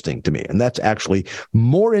 That's interesting to me, and that's actually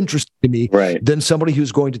more interesting to me than somebody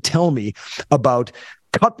who's going to tell me about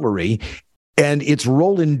cutlery and its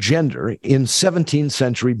role in gender in 17th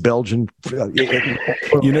century Belgian.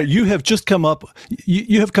 You have just come up.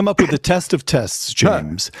 You have come up with a test of tests,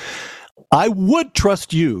 James. I would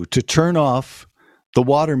trust you to turn off the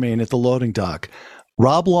water main at the loading dock.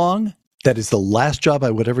 Rob Long, that is the last job I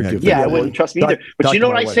would ever give. Yeah, I wouldn't trust me either. But you know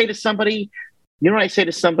what I say to somebody? You know what I say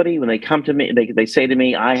to somebody when they come to me? They say to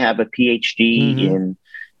me, "I have a PhD in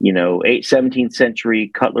 17th century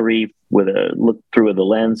cutlery with a look through the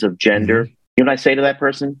lens of gender." You know what I say to that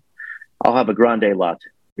person? I'll have a grande latte.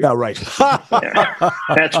 Yeah, right.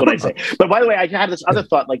 That's what I say. But by the way, I had this other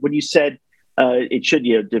thought, like when you said it should,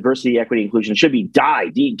 diversity, equity, inclusion should be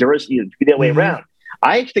diversity, be the other way around.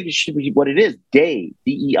 I think it should be what it is. Dei,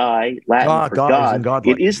 D-E-I, Latin for God.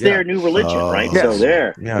 It is their new religion, right? Yes. So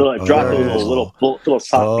there, drop those little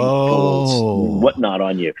philosophy whatnot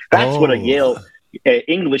on you. That's what a Yale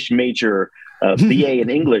English major, BA in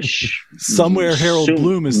English. Somewhere Harold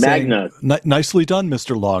Bloom is saying, nicely done,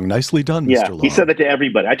 Mr. Long. Nicely done, Mr. Long. He said that to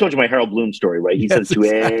everybody. I told you my Harold Bloom story, right? He says to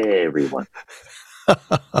everyone.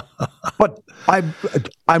 But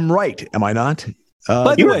I'm right, am I not?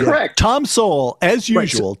 By the way, correct. Tom Sowell, as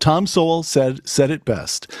usual, Tom Sowell said it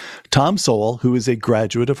best. Tom Sowell, who is a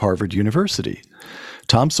graduate of Harvard University,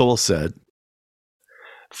 Tom Sowell said,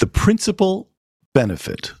 "The principal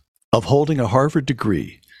benefit of holding a Harvard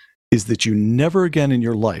degree is that you never again in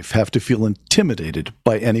your life have to feel intimidated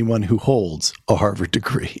by anyone who holds a Harvard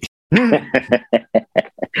degree."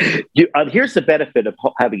 Here's the benefit of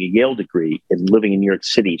having a Yale degree and living in New York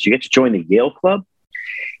City. So you get to join the Yale Club.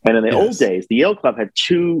 And in the old days, the Yale Club had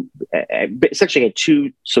two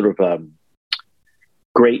sort of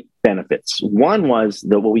great benefits. One was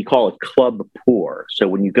what we call a club pour. So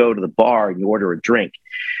when you go to the bar and you order a drink,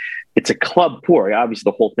 it's a club pour. Obviously,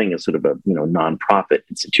 the whole thing is sort of a nonprofit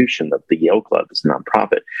institution. The Yale Club is a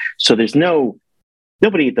nonprofit. So there's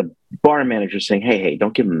nobody at the bar manager saying, hey,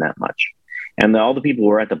 don't give them that much. And all the people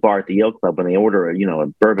who are at the bar at the Yale Club, when they order a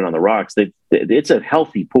bourbon on the rocks, it's a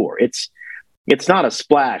healthy pour. It's not a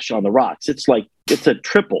splash on the rocks. It's a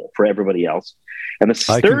triple for everybody else. And the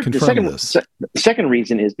second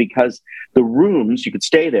reason is because the rooms you could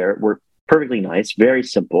stay there were perfectly nice, very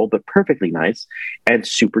simple, but perfectly nice and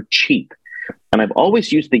super cheap. And I've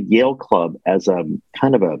always used the Yale Club as a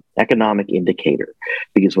kind of an economic indicator,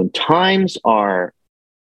 because when times are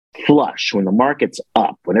flush, when the market's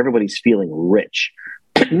up, when everybody's feeling rich,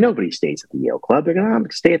 nobody stays at the Yale Club. They're going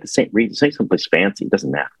to stay at the St. Regis, stay someplace fancy. It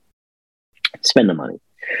doesn't matter. Spend the money.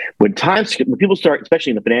 When people start,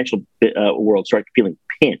 especially in the financial world, start feeling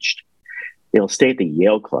pinched, they'll stay at the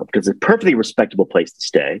Yale Club because it's a perfectly respectable place to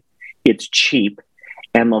stay. It's cheap,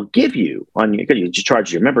 and they'll give you you just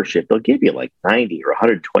charge your membership. They'll give you like 90 or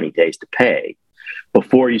 120 days to pay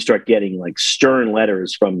before you start getting like stern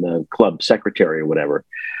letters from the club secretary or whatever.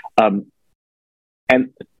 So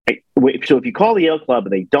if you call the Yale Club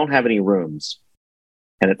and they don't have any rooms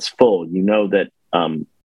and it's full, you know that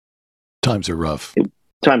times are rough.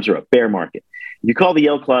 Bear market. If you call the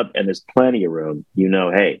Yale Club and there's plenty of room,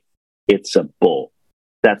 hey, it's a bull.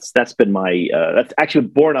 That's been that's actually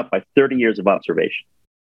borne up by 30 years of observation.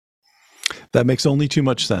 That makes only too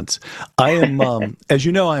much sense. I am, as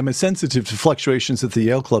you know, I'm sensitive to fluctuations at the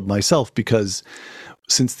Yale Club myself, because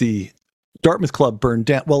since the Dartmouth Club burned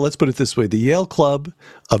down, well, let's put it this way. The Yale Club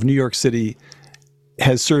of New York City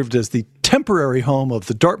has served as the temporary home of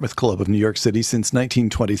the Dartmouth Club of New York City since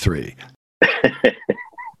 1923.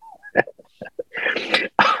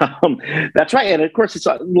 That's right, and of course it's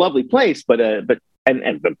a lovely place, but it's a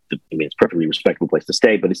perfectly respectable place to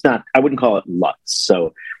stay, but it's not. I wouldn't call it luxe.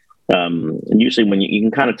 So usually, when you can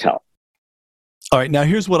kind of tell. All right, now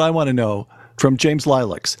here's what I want to know from James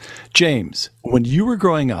Lilacs. James, when you were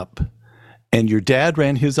growing up, and your dad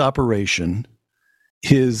ran his operation,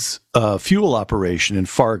 his fuel operation in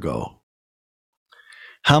Fargo,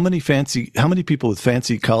 how many people with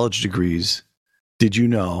fancy college degrees did you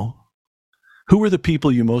know? Who were the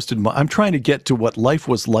people you most admire? I'm trying to get to what life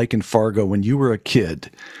was like in Fargo when you were a kid,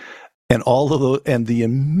 and all of the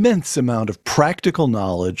immense amount of practical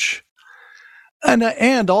knowledge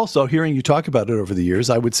And also, hearing you talk about it over the years,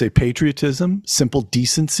 I would say patriotism, simple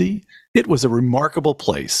decency. It was a remarkable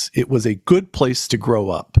place. It was a good place to grow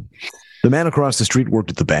up. The man across the street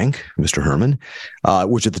worked at the bank, Mr. Herman,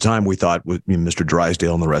 which at the time we thought was Mr.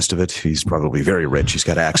 Drysdale and the rest of it. He's probably very rich. He's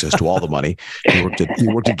got access to all the money. He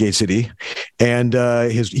worked at Gate City, and he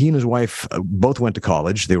and his wife both went to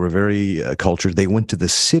college. They were very cultured. They went to the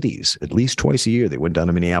cities at least twice a year. They went down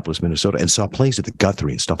to Minneapolis, Minnesota, and saw plays at the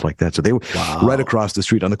Guthrie and stuff like that. So they were right across the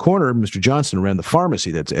street on the corner. Mr. Johnson ran the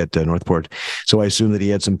pharmacy that's at Northport. So I assume that he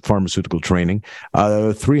had some pharmaceutical training.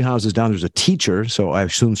 3 houses down, there's a teacher. So I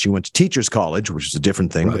assume she went to teachers college, which is a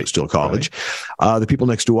different thing, but it's still college. Right. The people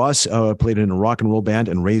next to us played in a rock and roll band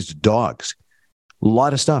and raised dogs. A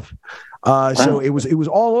lot of stuff. So it was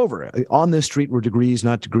all over. On this street were degrees,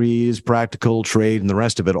 not degrees, practical, trade, and the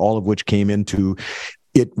rest of it, all of which came into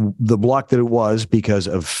it, the block that it was, because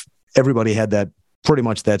of everybody had that pretty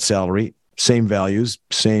much that salary, same values,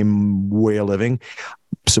 same way of living,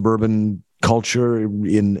 suburban culture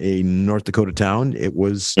in a North Dakota town. It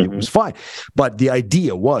was fine. But the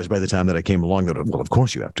idea was, by the time that I came along, that, well, of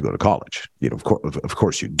course you have to go to college. Of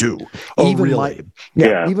course you do. Oh, even really?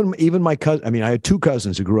 Even my cousin. I mean, I had 2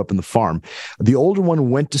 cousins who grew up in the farm. The older one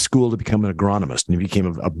went to school to become an agronomist, and he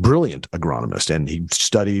became a brilliant agronomist. And he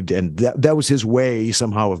studied, and that was his way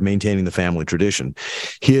somehow of maintaining the family tradition.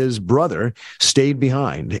 His brother stayed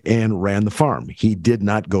behind and ran the farm. He did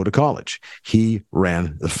not go to college. He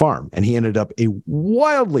ran the farm, and he ended up a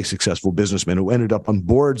wildly successful businessman who ended up on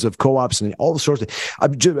boards of co-ops and all the sorts of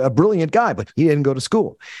a brilliant guy, but he didn't go to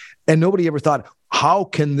school. And nobody ever thought, how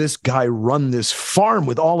can this guy run this farm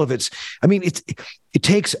with all of its, I mean, it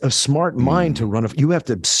takes a smart mind to run. You have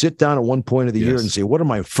to sit down at one point of the year and say, what are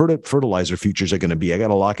my fertilizer futures are going to be? I got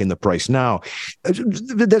to lock in the price now.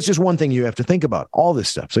 That's just one thing you have to think about, all this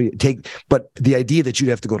stuff. So but the idea that you'd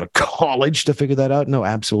have to go to college to figure that out, no,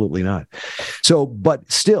 absolutely not. So,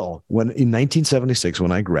 but still, in 1976,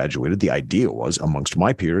 when I graduated, the idea was amongst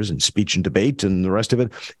my peers in speech and debate and the rest of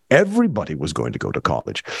it, everybody was going to go to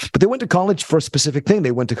college. But they went to college for a specific thing.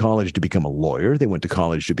 They went to college to become a lawyer. They went to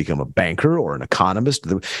college to become a banker or an economist,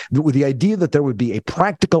 with the idea that there would be a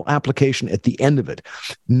practical application at the end of it.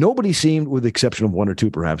 Nobody seemed, with the exception of 1 or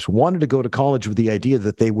 2 perhaps, wanted to go to college with the idea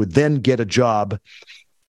that they would then get a job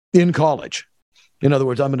in college. In other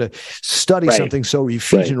words, I'm going to study something so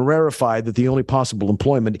Ephesian rarefied that the only possible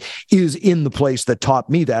employment is in the place that taught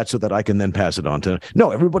me that, so that I can then pass it on to.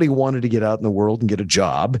 No, everybody wanted to get out in the world and get a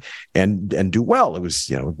job and do well. It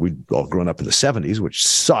was, we'd all grown up in the 70s, which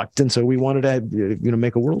sucked, and so we wanted to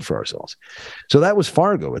make a world for ourselves. So that was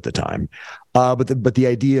Fargo at the time. But the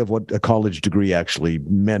idea of what a college degree actually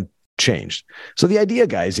meant changed. So the idea,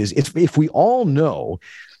 guys, is if we all know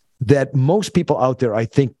that most people out there, I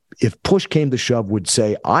think, if push came to shove, would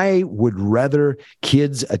say, I would rather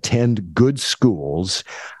kids attend good schools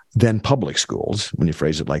than public schools, when you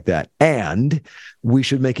phrase it like that. And we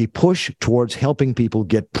should make a push towards helping people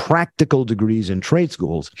get practical degrees in trade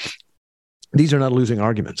schools. These are not losing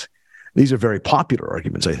arguments. These are very popular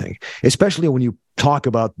arguments, I think, especially when you talk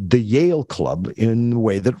about the Yale Club in the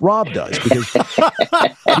way that Rob does, because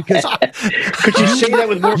could you say that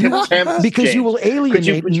with more contempt? Because James? You will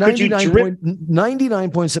alienate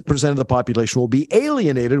 99% of the population will be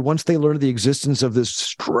alienated once they learn the existence of this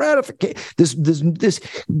stratification,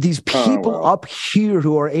 these people up here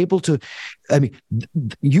who are able to. I mean,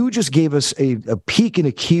 you just gave us a peek in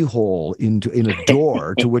a keyhole in a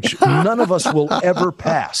door to which none of us will ever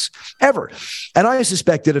pass, ever. And I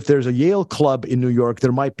suspect that if there's a Yale Club in New York,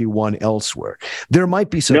 there might be one elsewhere. There might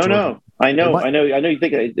be such. No. I know. You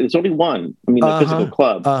think there's only one. I mean, the physical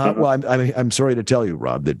club. Well, I'm sorry to tell you,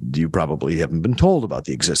 Rob, that you probably haven't been told about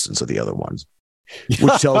the existence of the other ones,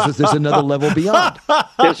 which tells us there's another level beyond.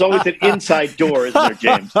 There's always an inside door, isn't there,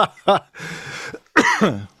 James?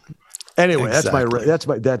 Anyway, exactly. that's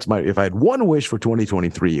my. If I had one wish for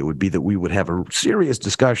 2023, it would be that we would have a serious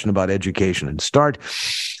discussion about education and start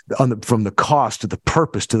from the cost to the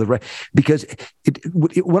purpose to the because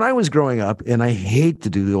when I was growing up, and I hate to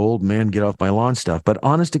do the old man get off my lawn stuff, but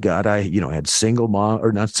honest to God, I had young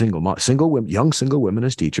single women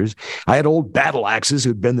as teachers. I had old battle axes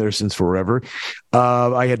who'd been there since forever.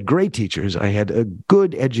 I had great teachers. I had a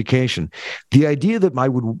good education. The idea that my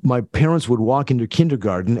parents would walk into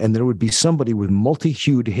kindergarten and there would be somebody with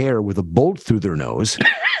multi-hued hair with a bolt through their nose,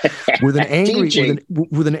 with an angry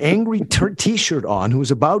T-shirt on, who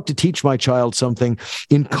was about to teach my child something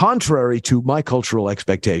in contrary to my cultural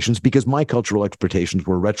expectations, because my cultural expectations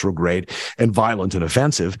were retrograde and violent and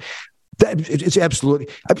offensive. It's absolutely.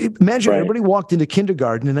 Imagine everybody walked into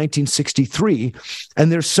kindergarten in 1963,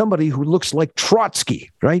 and there's somebody who looks like Trotsky,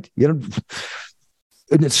 right?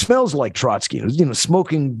 and it smells like Trotsky,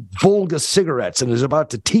 smoking Volga cigarettes, and is about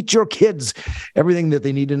to teach your kids everything that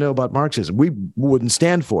they need to know about Marxism. We wouldn't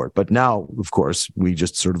stand for it, but now, of course, we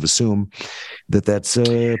just sort of assume that that's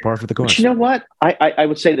par for the course. But you know what? I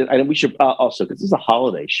would say that we should also, because this is a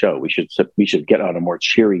holiday show, we should get on a more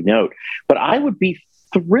cheery note. But I would be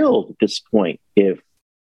thrilled at this point if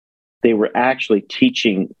they were actually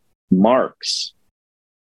teaching Marx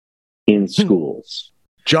in schools.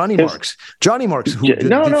 Johnny Marks, who did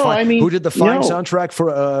the fine soundtrack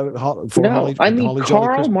for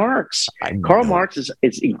Karl Marx. Karl Marx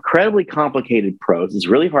is incredibly complicated prose. It's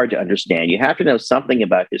really hard to understand. You have to know something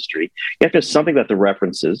about history. You have to know something about the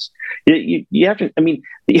references. You have to. I mean,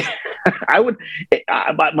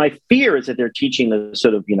 my fear is that they're teaching the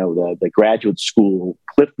sort of the graduate school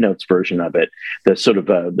Cliff Notes version of it, the sort of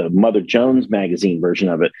the Mother Jones magazine version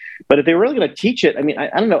of it. But if they were really going to teach it, I mean,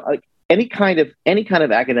 I don't know. Any kind of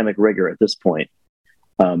academic rigor at this point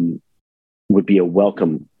would be a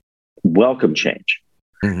welcome change.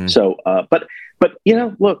 Mm-hmm. So, but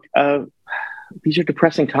look, these are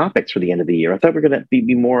depressing topics for the end of the year. I thought we were going to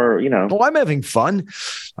be more, Oh, I'm having fun.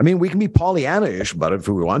 I mean, we can be Pollyanna-ish about it if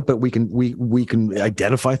we want, but we can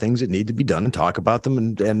identify things that need to be done and talk about them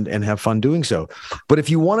and have fun doing so. But if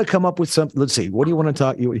you want to come up with something, let's see, what do you want to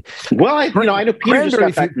talk? Well, I know Peter just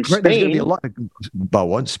got back from Spain. There's going to be a lot about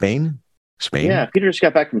what? Spain? Yeah, Peter just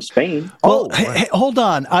got back from Spain. Well, hey, hold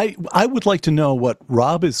on. I would like to know what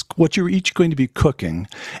you're each going to be cooking,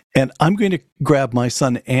 and I'm going to grab my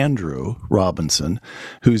son Andrew Robinson,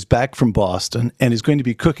 who's back from Boston, and is going to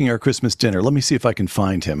be cooking our Christmas dinner. Let me see if I can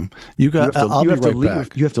find him. I'll be right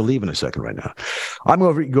back. You have to leave in a second right now. I'm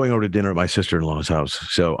going over to dinner at my sister-in-law's house,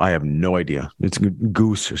 so I have no idea. It's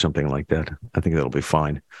goose or something like that. I think that'll be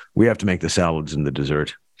fine. We have to make the salads and the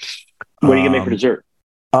dessert. What are you going to make for dessert?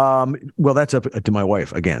 Well, that's up to my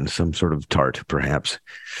wife again, some sort of tart, perhaps.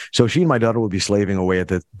 So she and my daughter will be slaving away at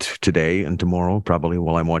it today and tomorrow, probably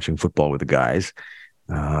while I'm watching football with the guys,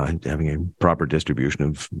 having a proper distribution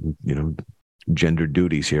of, gender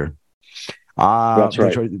duties here. That's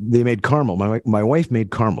right. They made caramel. My wife made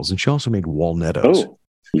caramels, and she also made walnuttos. Oh,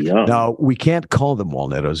 yeah. Now we can't call them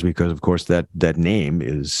walnuttos because, of course, that name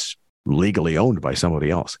is legally owned by somebody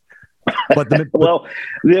else. But the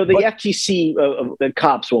FTC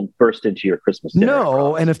cops won't burst into your Christmas dinner.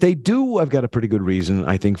 No, and if they do, I've got a pretty good reason,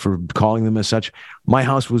 I think, for calling them as such. My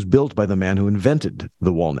house was built by the man who invented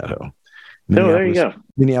the walnutto. There you go.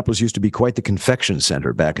 Minneapolis used to be quite the confection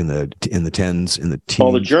center back in the teens, in the teens.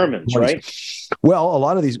 All the Germans, 20s. Right? Well, a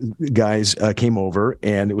lot of these guys came over,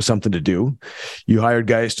 and it was something to do. You hired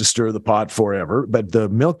guys to stir the pot forever, but the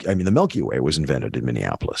Milky Way was invented in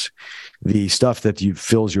Minneapolis. The stuff that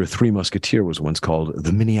fills your Three Musketeer was once called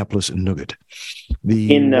the Minneapolis Nougat.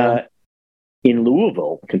 In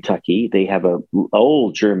Louisville, Kentucky, they have a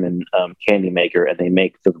old German candy maker, and they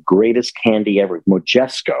make the greatest candy ever,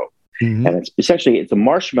 Mojesco. Mm-hmm. And it's a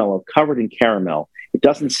marshmallow covered in caramel. It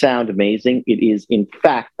doesn't sound amazing. It is, in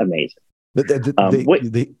fact, amazing.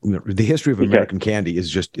 The history of American candy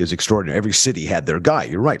is extraordinary. Every city had their guy.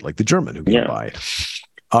 You're right, like the German who came by.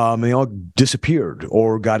 They all disappeared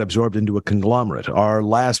or got absorbed into a conglomerate. Our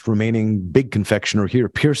last remaining big confectioner here,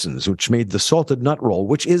 Pearson's, which made the salted nut roll,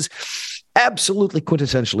 which is absolutely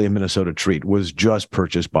quintessentially a Minnesota treat, was just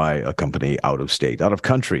purchased by a company out of state, out of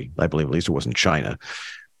country. I believe, at least it wasn't China.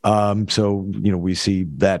 So, we see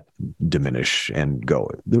that diminish and go.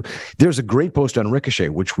 There's a great post on Ricochet,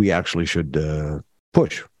 which we actually should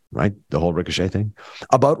push, right? The whole Ricochet thing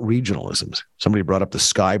about regionalisms. Somebody brought up the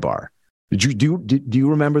Sky Bar. Do you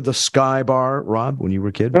remember the Sky Bar, Rob, when you were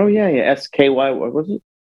a kid? Oh, yeah. SKY, what was it?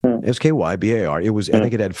 SKYBAR. It was, I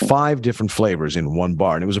think it had 5 different flavors in one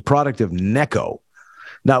bar, and it was a product of Necco.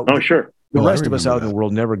 Now, sure. The rest of us out in the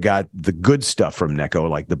world never got the good stuff from Necco,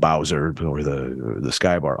 like the Bowser or the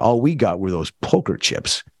Sky Bar. All we got were those poker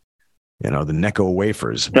chips, the Necco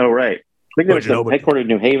wafers. Oh, right. I think there was headquartered in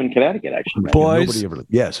New Haven, Connecticut, actually.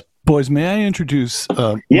 Boys, may I introduce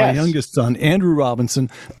my youngest son, Andrew Robinson,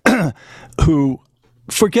 who,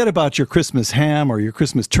 forget about your Christmas ham or your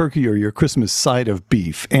Christmas turkey or your Christmas side of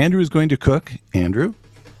beef. Andrew is going to cook. Andrew?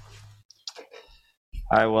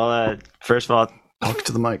 All right, well, first of all, talk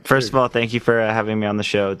to the mic. First of all, thank you for having me on the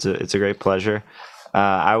show. It's a great pleasure.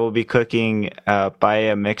 I will be cooking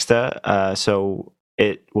paella mixta, so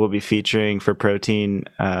it will be featuring for protein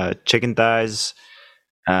chicken thighs,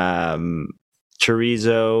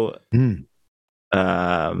 chorizo.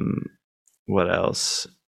 What else?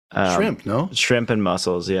 Shrimp, no? Shrimp and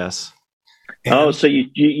mussels, yes. So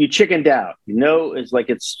you chickened out. It's like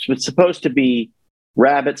it's supposed to be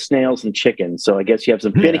rabbit, snails, and chicken. So I guess you have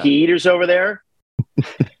some finicky eaters over there.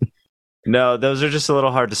 No, those are just a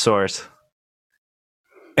little hard to source.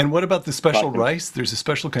 And what about the special rice? There's a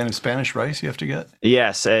special kind of Spanish rice you have to get?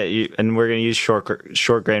 Yes, and we're going to use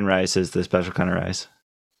short grain rice as the special kind of rice.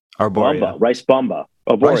 Arborio. Rice bomba.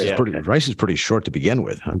 Rice is pretty short to begin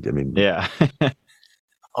with. I mean, yeah.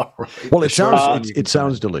 All right. Well, it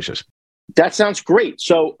sounds delicious. That sounds great.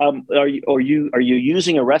 So, are you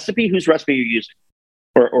using a recipe? Whose recipe are you using,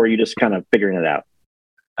 or are you just kind of figuring it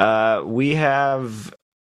out? We have.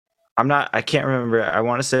 I can't remember. I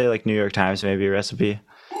want to say like New York Times maybe a recipe.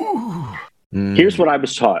 Here's what I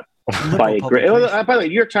was taught by a great. By the way,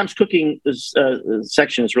 New York Times cooking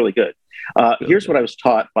section is really good. Here's what I was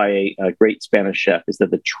taught by a great Spanish chef: is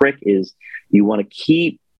that the trick is you want to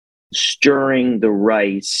keep stirring the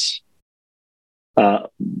rice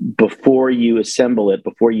before you assemble it,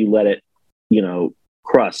 before you let it,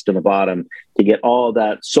 crust on the bottom, to get all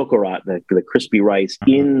that socorat, the crispy rice,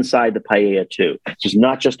 inside the paella too. So it's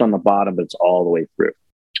not just on the bottom, but it's all the way through.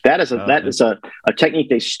 That is a technique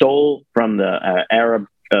they stole from the Arab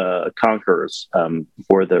conquerors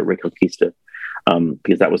for the Reconquista,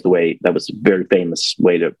 because that was a very famous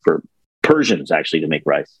way for Persians actually to make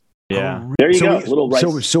rice. Yeah, there you go. Little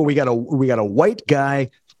rice. So we got a white guy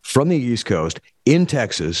from the East Coast in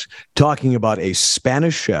Texas talking about a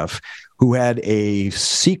Spanish chef who had a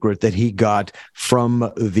secret that he got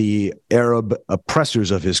from the Arab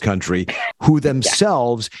oppressors of his country, who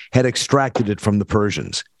themselves had extracted it from the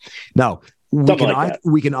Persians. Now,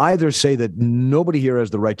 we can either say that nobody here has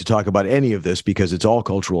the right to talk about any of this because it's all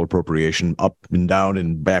cultural appropriation, up and down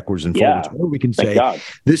and backwards and forwards. Or we can say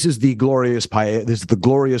this is the glorious paella, this is the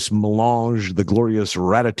glorious melange, the glorious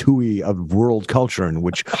ratatouille of world culture in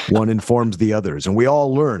which one informs the others. And we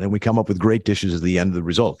all learn and we come up with great dishes at the end of the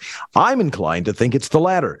result. I'm inclined to think it's the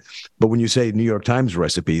latter. But when you say New York Times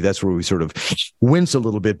recipe, that's where we sort of wince a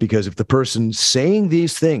little bit, because if the person saying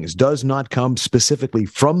these things does not come specifically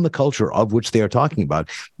from the culture of which they are talking about,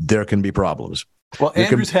 there can be problems. Well,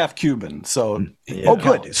 Andrew's half Cuban, so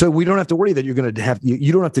good. So we don't have to worry that you're going to have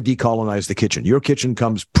you don't have to decolonize the kitchen. Your kitchen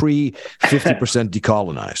comes 50%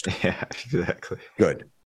 decolonized. Yeah, exactly. Good.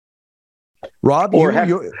 Rob, or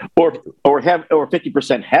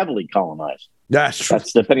 50% heavily colonized.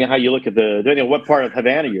 That's depending on how you look at depending on what part of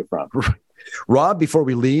Havana you're from. Rob, before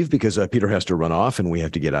we leave, because Peter has to run off and we have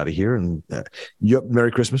to get out of here. And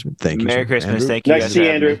Merry Christmas. Thank you. Merry Christmas. Andrew. Thank you. Nice to see you,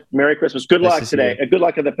 Andrew. Merry Christmas. Good luck today. Good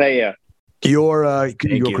luck at the paella. Your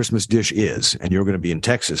Christmas dish is, and you're going to be in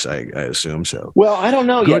Texas, I assume so. Well, I don't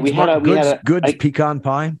know yet. We had a pecan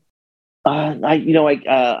pie.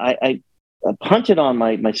 I punted on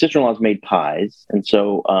my sister-in-law's made pies, and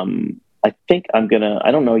so I think I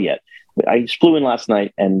don't know yet. I flew in last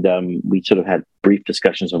night, and we sort of had brief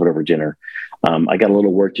discussions over dinner. I got a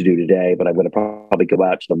little work to do today, but I'm going to probably go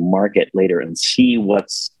out to the market later and see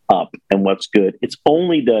what's up and what's good. It's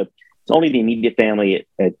only the immediate family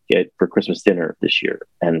for Christmas dinner this year,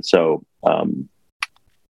 and so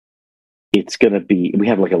it's going to be. We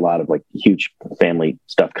have like a lot of like huge family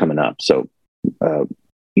stuff coming up, so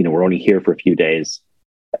we're only here for a few days.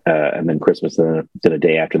 And then Christmas, then a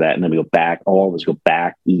day after that, and then we go back. All of us go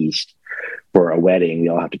back east for a wedding we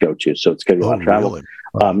all have to go to. So it's going to be a lot of travel. Really?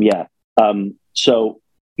 So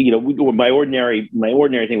my ordinary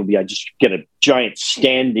thing would be I just get a giant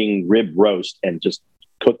standing rib roast and just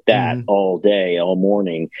cook that all day, all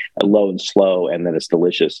morning, low and slow, and then it's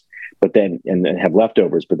delicious. But then have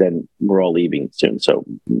leftovers. But then we're all leaving soon, so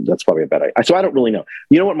that's probably a bad idea. So I don't really know.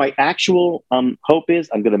 You know what my actual hope is?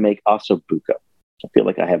 I'm going to make osso buco. I feel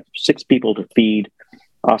like I have 6 people to feed.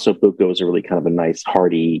 Osso buco is a really kind of a nice,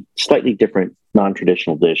 hearty, slightly different,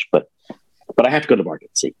 non-traditional dish, but I have to go to the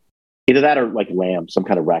market and see. Either that or like lamb, some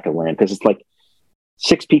kind of rack of lamb, because it's like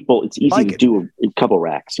 6 people. It's easy to do a couple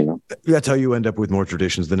racks, That's how you end up with more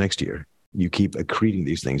traditions the next year. You keep accreting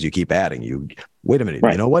these things. You keep adding. Wait a minute.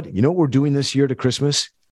 Right. You know what? You know what we're doing this year to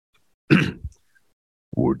Christmas?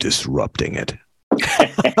 We're disrupting it.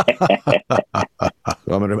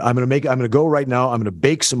 I'm gonna go right now. I'm gonna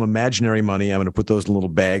bake some imaginary money. I'm gonna put those in little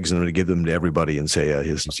bags and I'm gonna give them to everybody and say,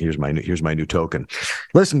 here's my new token.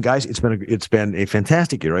 Listen, guys, it's been a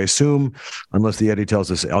fantastic year. I assume, unless the Eddie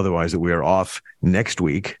tells us otherwise, that we are off next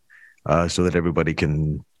week, so that everybody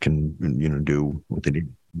can do what they need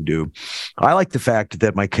to do. I like the fact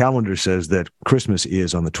that my calendar says that Christmas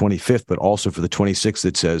is on the 25th, but also for the 26th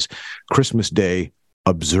it says Christmas Day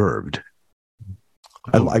observed.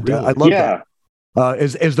 I love that.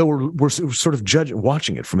 As though we're sort of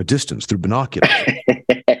watching it from a distance through binoculars.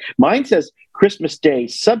 Mine says Christmas Day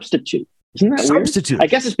substitute. Isn't that substitute? Weird? I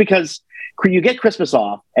guess it's because you get Christmas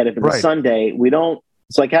off, and if it's a Sunday, we don't.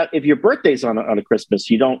 It's like if your birthday's on a Christmas,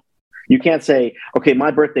 you don't. You can't say, okay,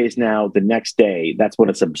 my birthday is now the next day. That's when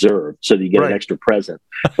it's observed, so that you get an extra present.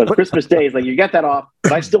 But Christmas Day is like, you get that off,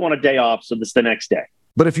 but I still want a day off, so this is the next day.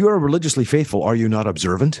 But if you are religiously faithful, are you not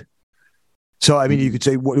observant? So, I mean, you could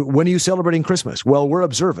say, when are you celebrating Christmas? Well, we're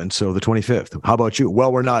observant, so the 25th. How about you?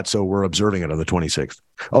 Well, we're not, so we're observing it on the 26th.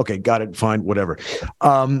 Okay, got it, fine, whatever.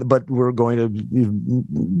 But we're going to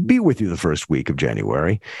be with you the first week of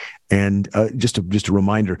January. And just a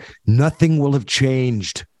reminder, nothing will have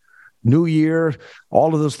changed. New year,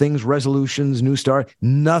 all of those things, resolutions, new start,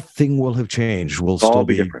 nothing will have changed. We'll still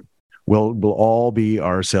be different. We'll all be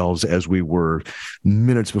ourselves as we were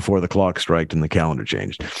minutes before the clock struck and the calendar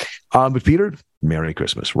changed. But Peter, Merry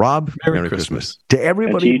Christmas. Rob, Merry Christmas. To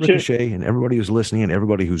everybody at Ricochet and everybody who's listening and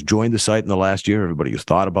everybody who's joined the site in the last year, everybody who's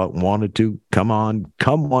thought about and wanted to, come on,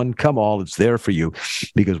 come all. It's there for you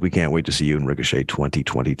because we can't wait to see you in Ricochet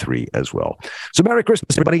 2023 as well. So Merry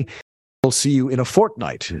Christmas, everybody. We'll see you in a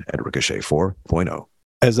fortnight at Ricochet 4.0.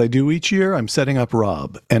 As I do each year, I'm setting up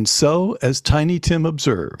Rob. And so, as Tiny Tim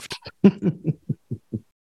observed.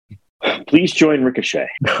 Please join Ricochet.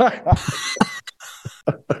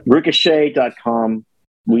 Ricochet.com.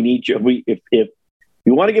 We need you. If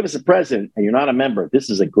you want to give us a present and you're not a member, this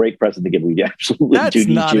is a great present to give. We absolutely do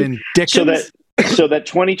need not you. In Dickens. So that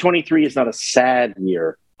 2023 is not a sad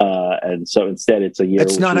year. And so instead, it's a year.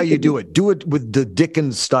 That's not how you do it. Do it with the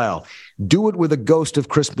Dickens style. Do it with a ghost of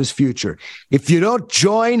Christmas future. If you don't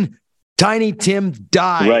join, Tiny Tim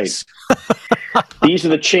dies. Right. These are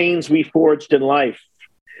the chains we forged in life.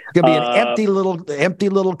 It's gonna be an empty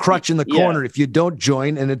little crutch in the corner if you don't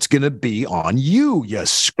join, and it's gonna be on you. You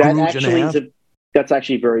Scrooge and a half. That's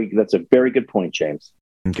a very good point, James.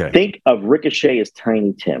 Okay. Think of Ricochet as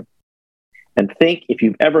Tiny Tim. And think, if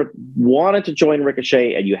you've ever wanted to join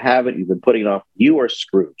Ricochet and you haven't, you've been putting it off, you are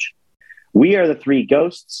Scrooge. We are the three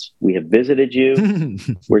ghosts. We have visited you.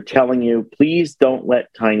 We're telling you, please don't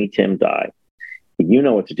let Tiny Tim die. You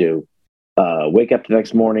know what to do. Wake up the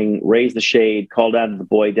next morning, raise the shade, call down to the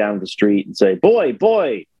boy down the street and say,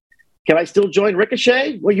 boy, can I still join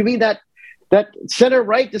Ricochet? Well, you mean that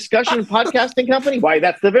center-right discussion and podcasting company? Why,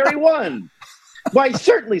 that's the very one. Why,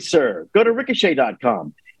 certainly, sir. Go to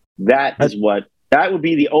ricochet.com. That would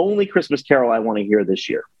be the only Christmas carol I want to hear this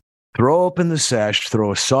year. Throw open the sash,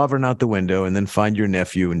 throw a sovereign out the window, and then find your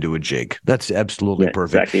nephew and do a jig. That's absolutely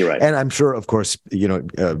perfect. Exactly right. And I'm sure, of course,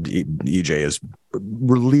 EJ is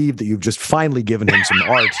relieved that you've just finally given him some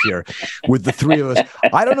art here with the three of us.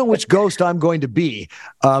 I don't know which ghost I'm going to be,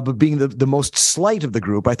 but being the most slight of the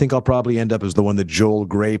group, I think I'll probably end up as the one that Joel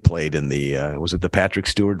Grey played in the, was it the Patrick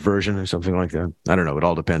Stewart version or something like that? I don't know. It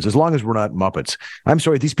all depends. As long as we're not Muppets. I'm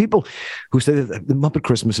sorry, these people who say that the Muppet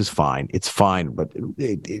Christmas is fine. It's fine, but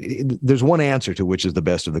there's one answer to which is the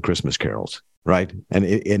best of the Christmas carols, right? And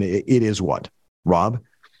it is what? Rob?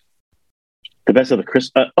 The best of the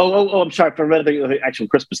Christmas. I'm sorry for the actual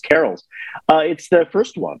Christmas carols. It's the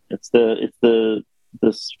first one. It's the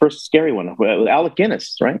first scary one with Alec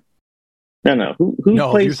Guinness, right? No. Who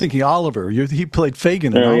plays? You're thinking Oliver. He played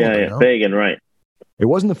Fagin. Oh, yeah, Fagin, right? It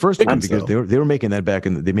wasn't the first one because they were making that back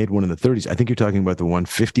they made one in the 30s. I think you're talking about the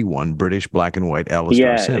 151 British black and white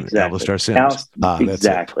Alistar Sims. Exactly. Alistar Sims.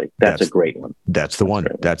 Exactly. That's a great one. That's the one.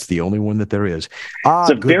 That's the only one that there is. It's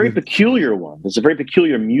a very peculiar one. It's a very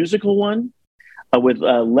peculiar musical one with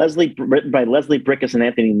written by Leslie Bricusse and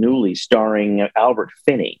Anthony Newley, starring Albert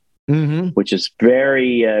Finney, which is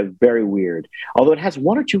very, very weird. Although it has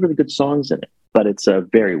one or two really good songs in it, but it's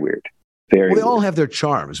very weird. They all have their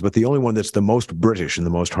charms, but the only one that's the most British and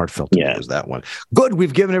the most heartfelt is that one. Good.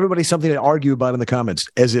 We've given everybody something to argue about in the comments,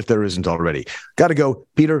 as if there isn't already. Got to go.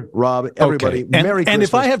 Peter, Rob, everybody. Okay. Merry Christmas. And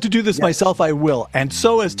if I have to do this myself, I will. And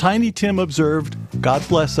so, as Tiny Tim observed, God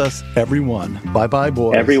bless us, everyone. Bye-bye,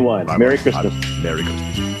 boys. Everyone. Bye-bye. Merry Christmas. Merry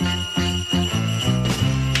Christmas.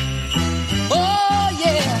 Oh,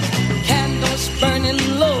 yeah. Candles burning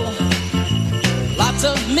low. Lots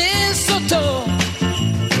of mistletoe.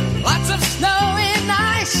 Lots of snow and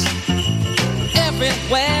ice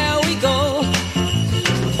everywhere we go.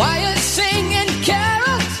 Choir singing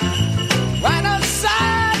carols right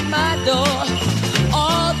outside my door.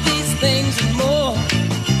 All these things and more.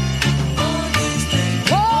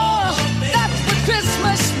 Oh, that's what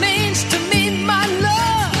Christmas means to me, my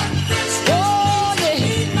love.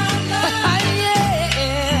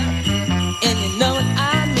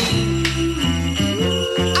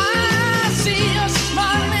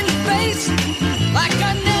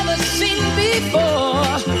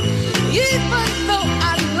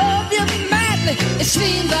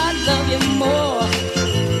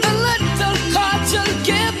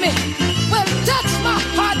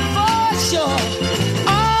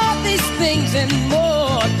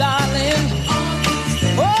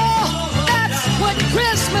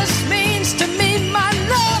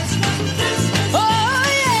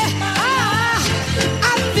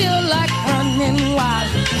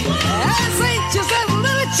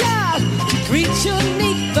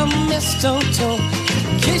 mistletoe.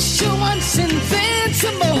 Kiss you once and then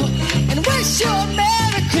some more, and wish you a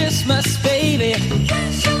Merry Christmas, baby.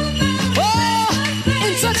 Oh,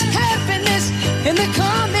 and such happiness in the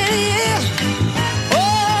coming year.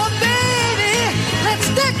 Oh, baby, let's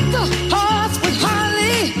deck the hearts with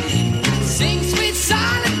holly, sing sweet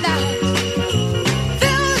silent night,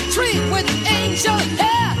 fill the tree with angel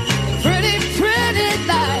hair, and pretty, pretty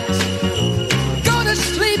lights. Go to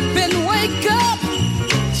sleep and wake up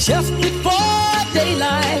just before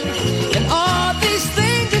daylight, and all these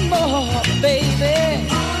things and more, baby.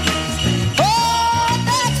 Oh,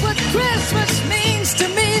 that's what Christmas means to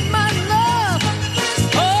me, my love.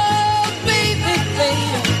 Oh, baby,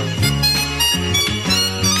 baby.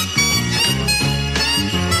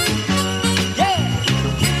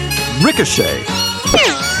 Yeah. Ricochet.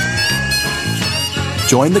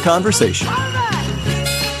 Join the conversation.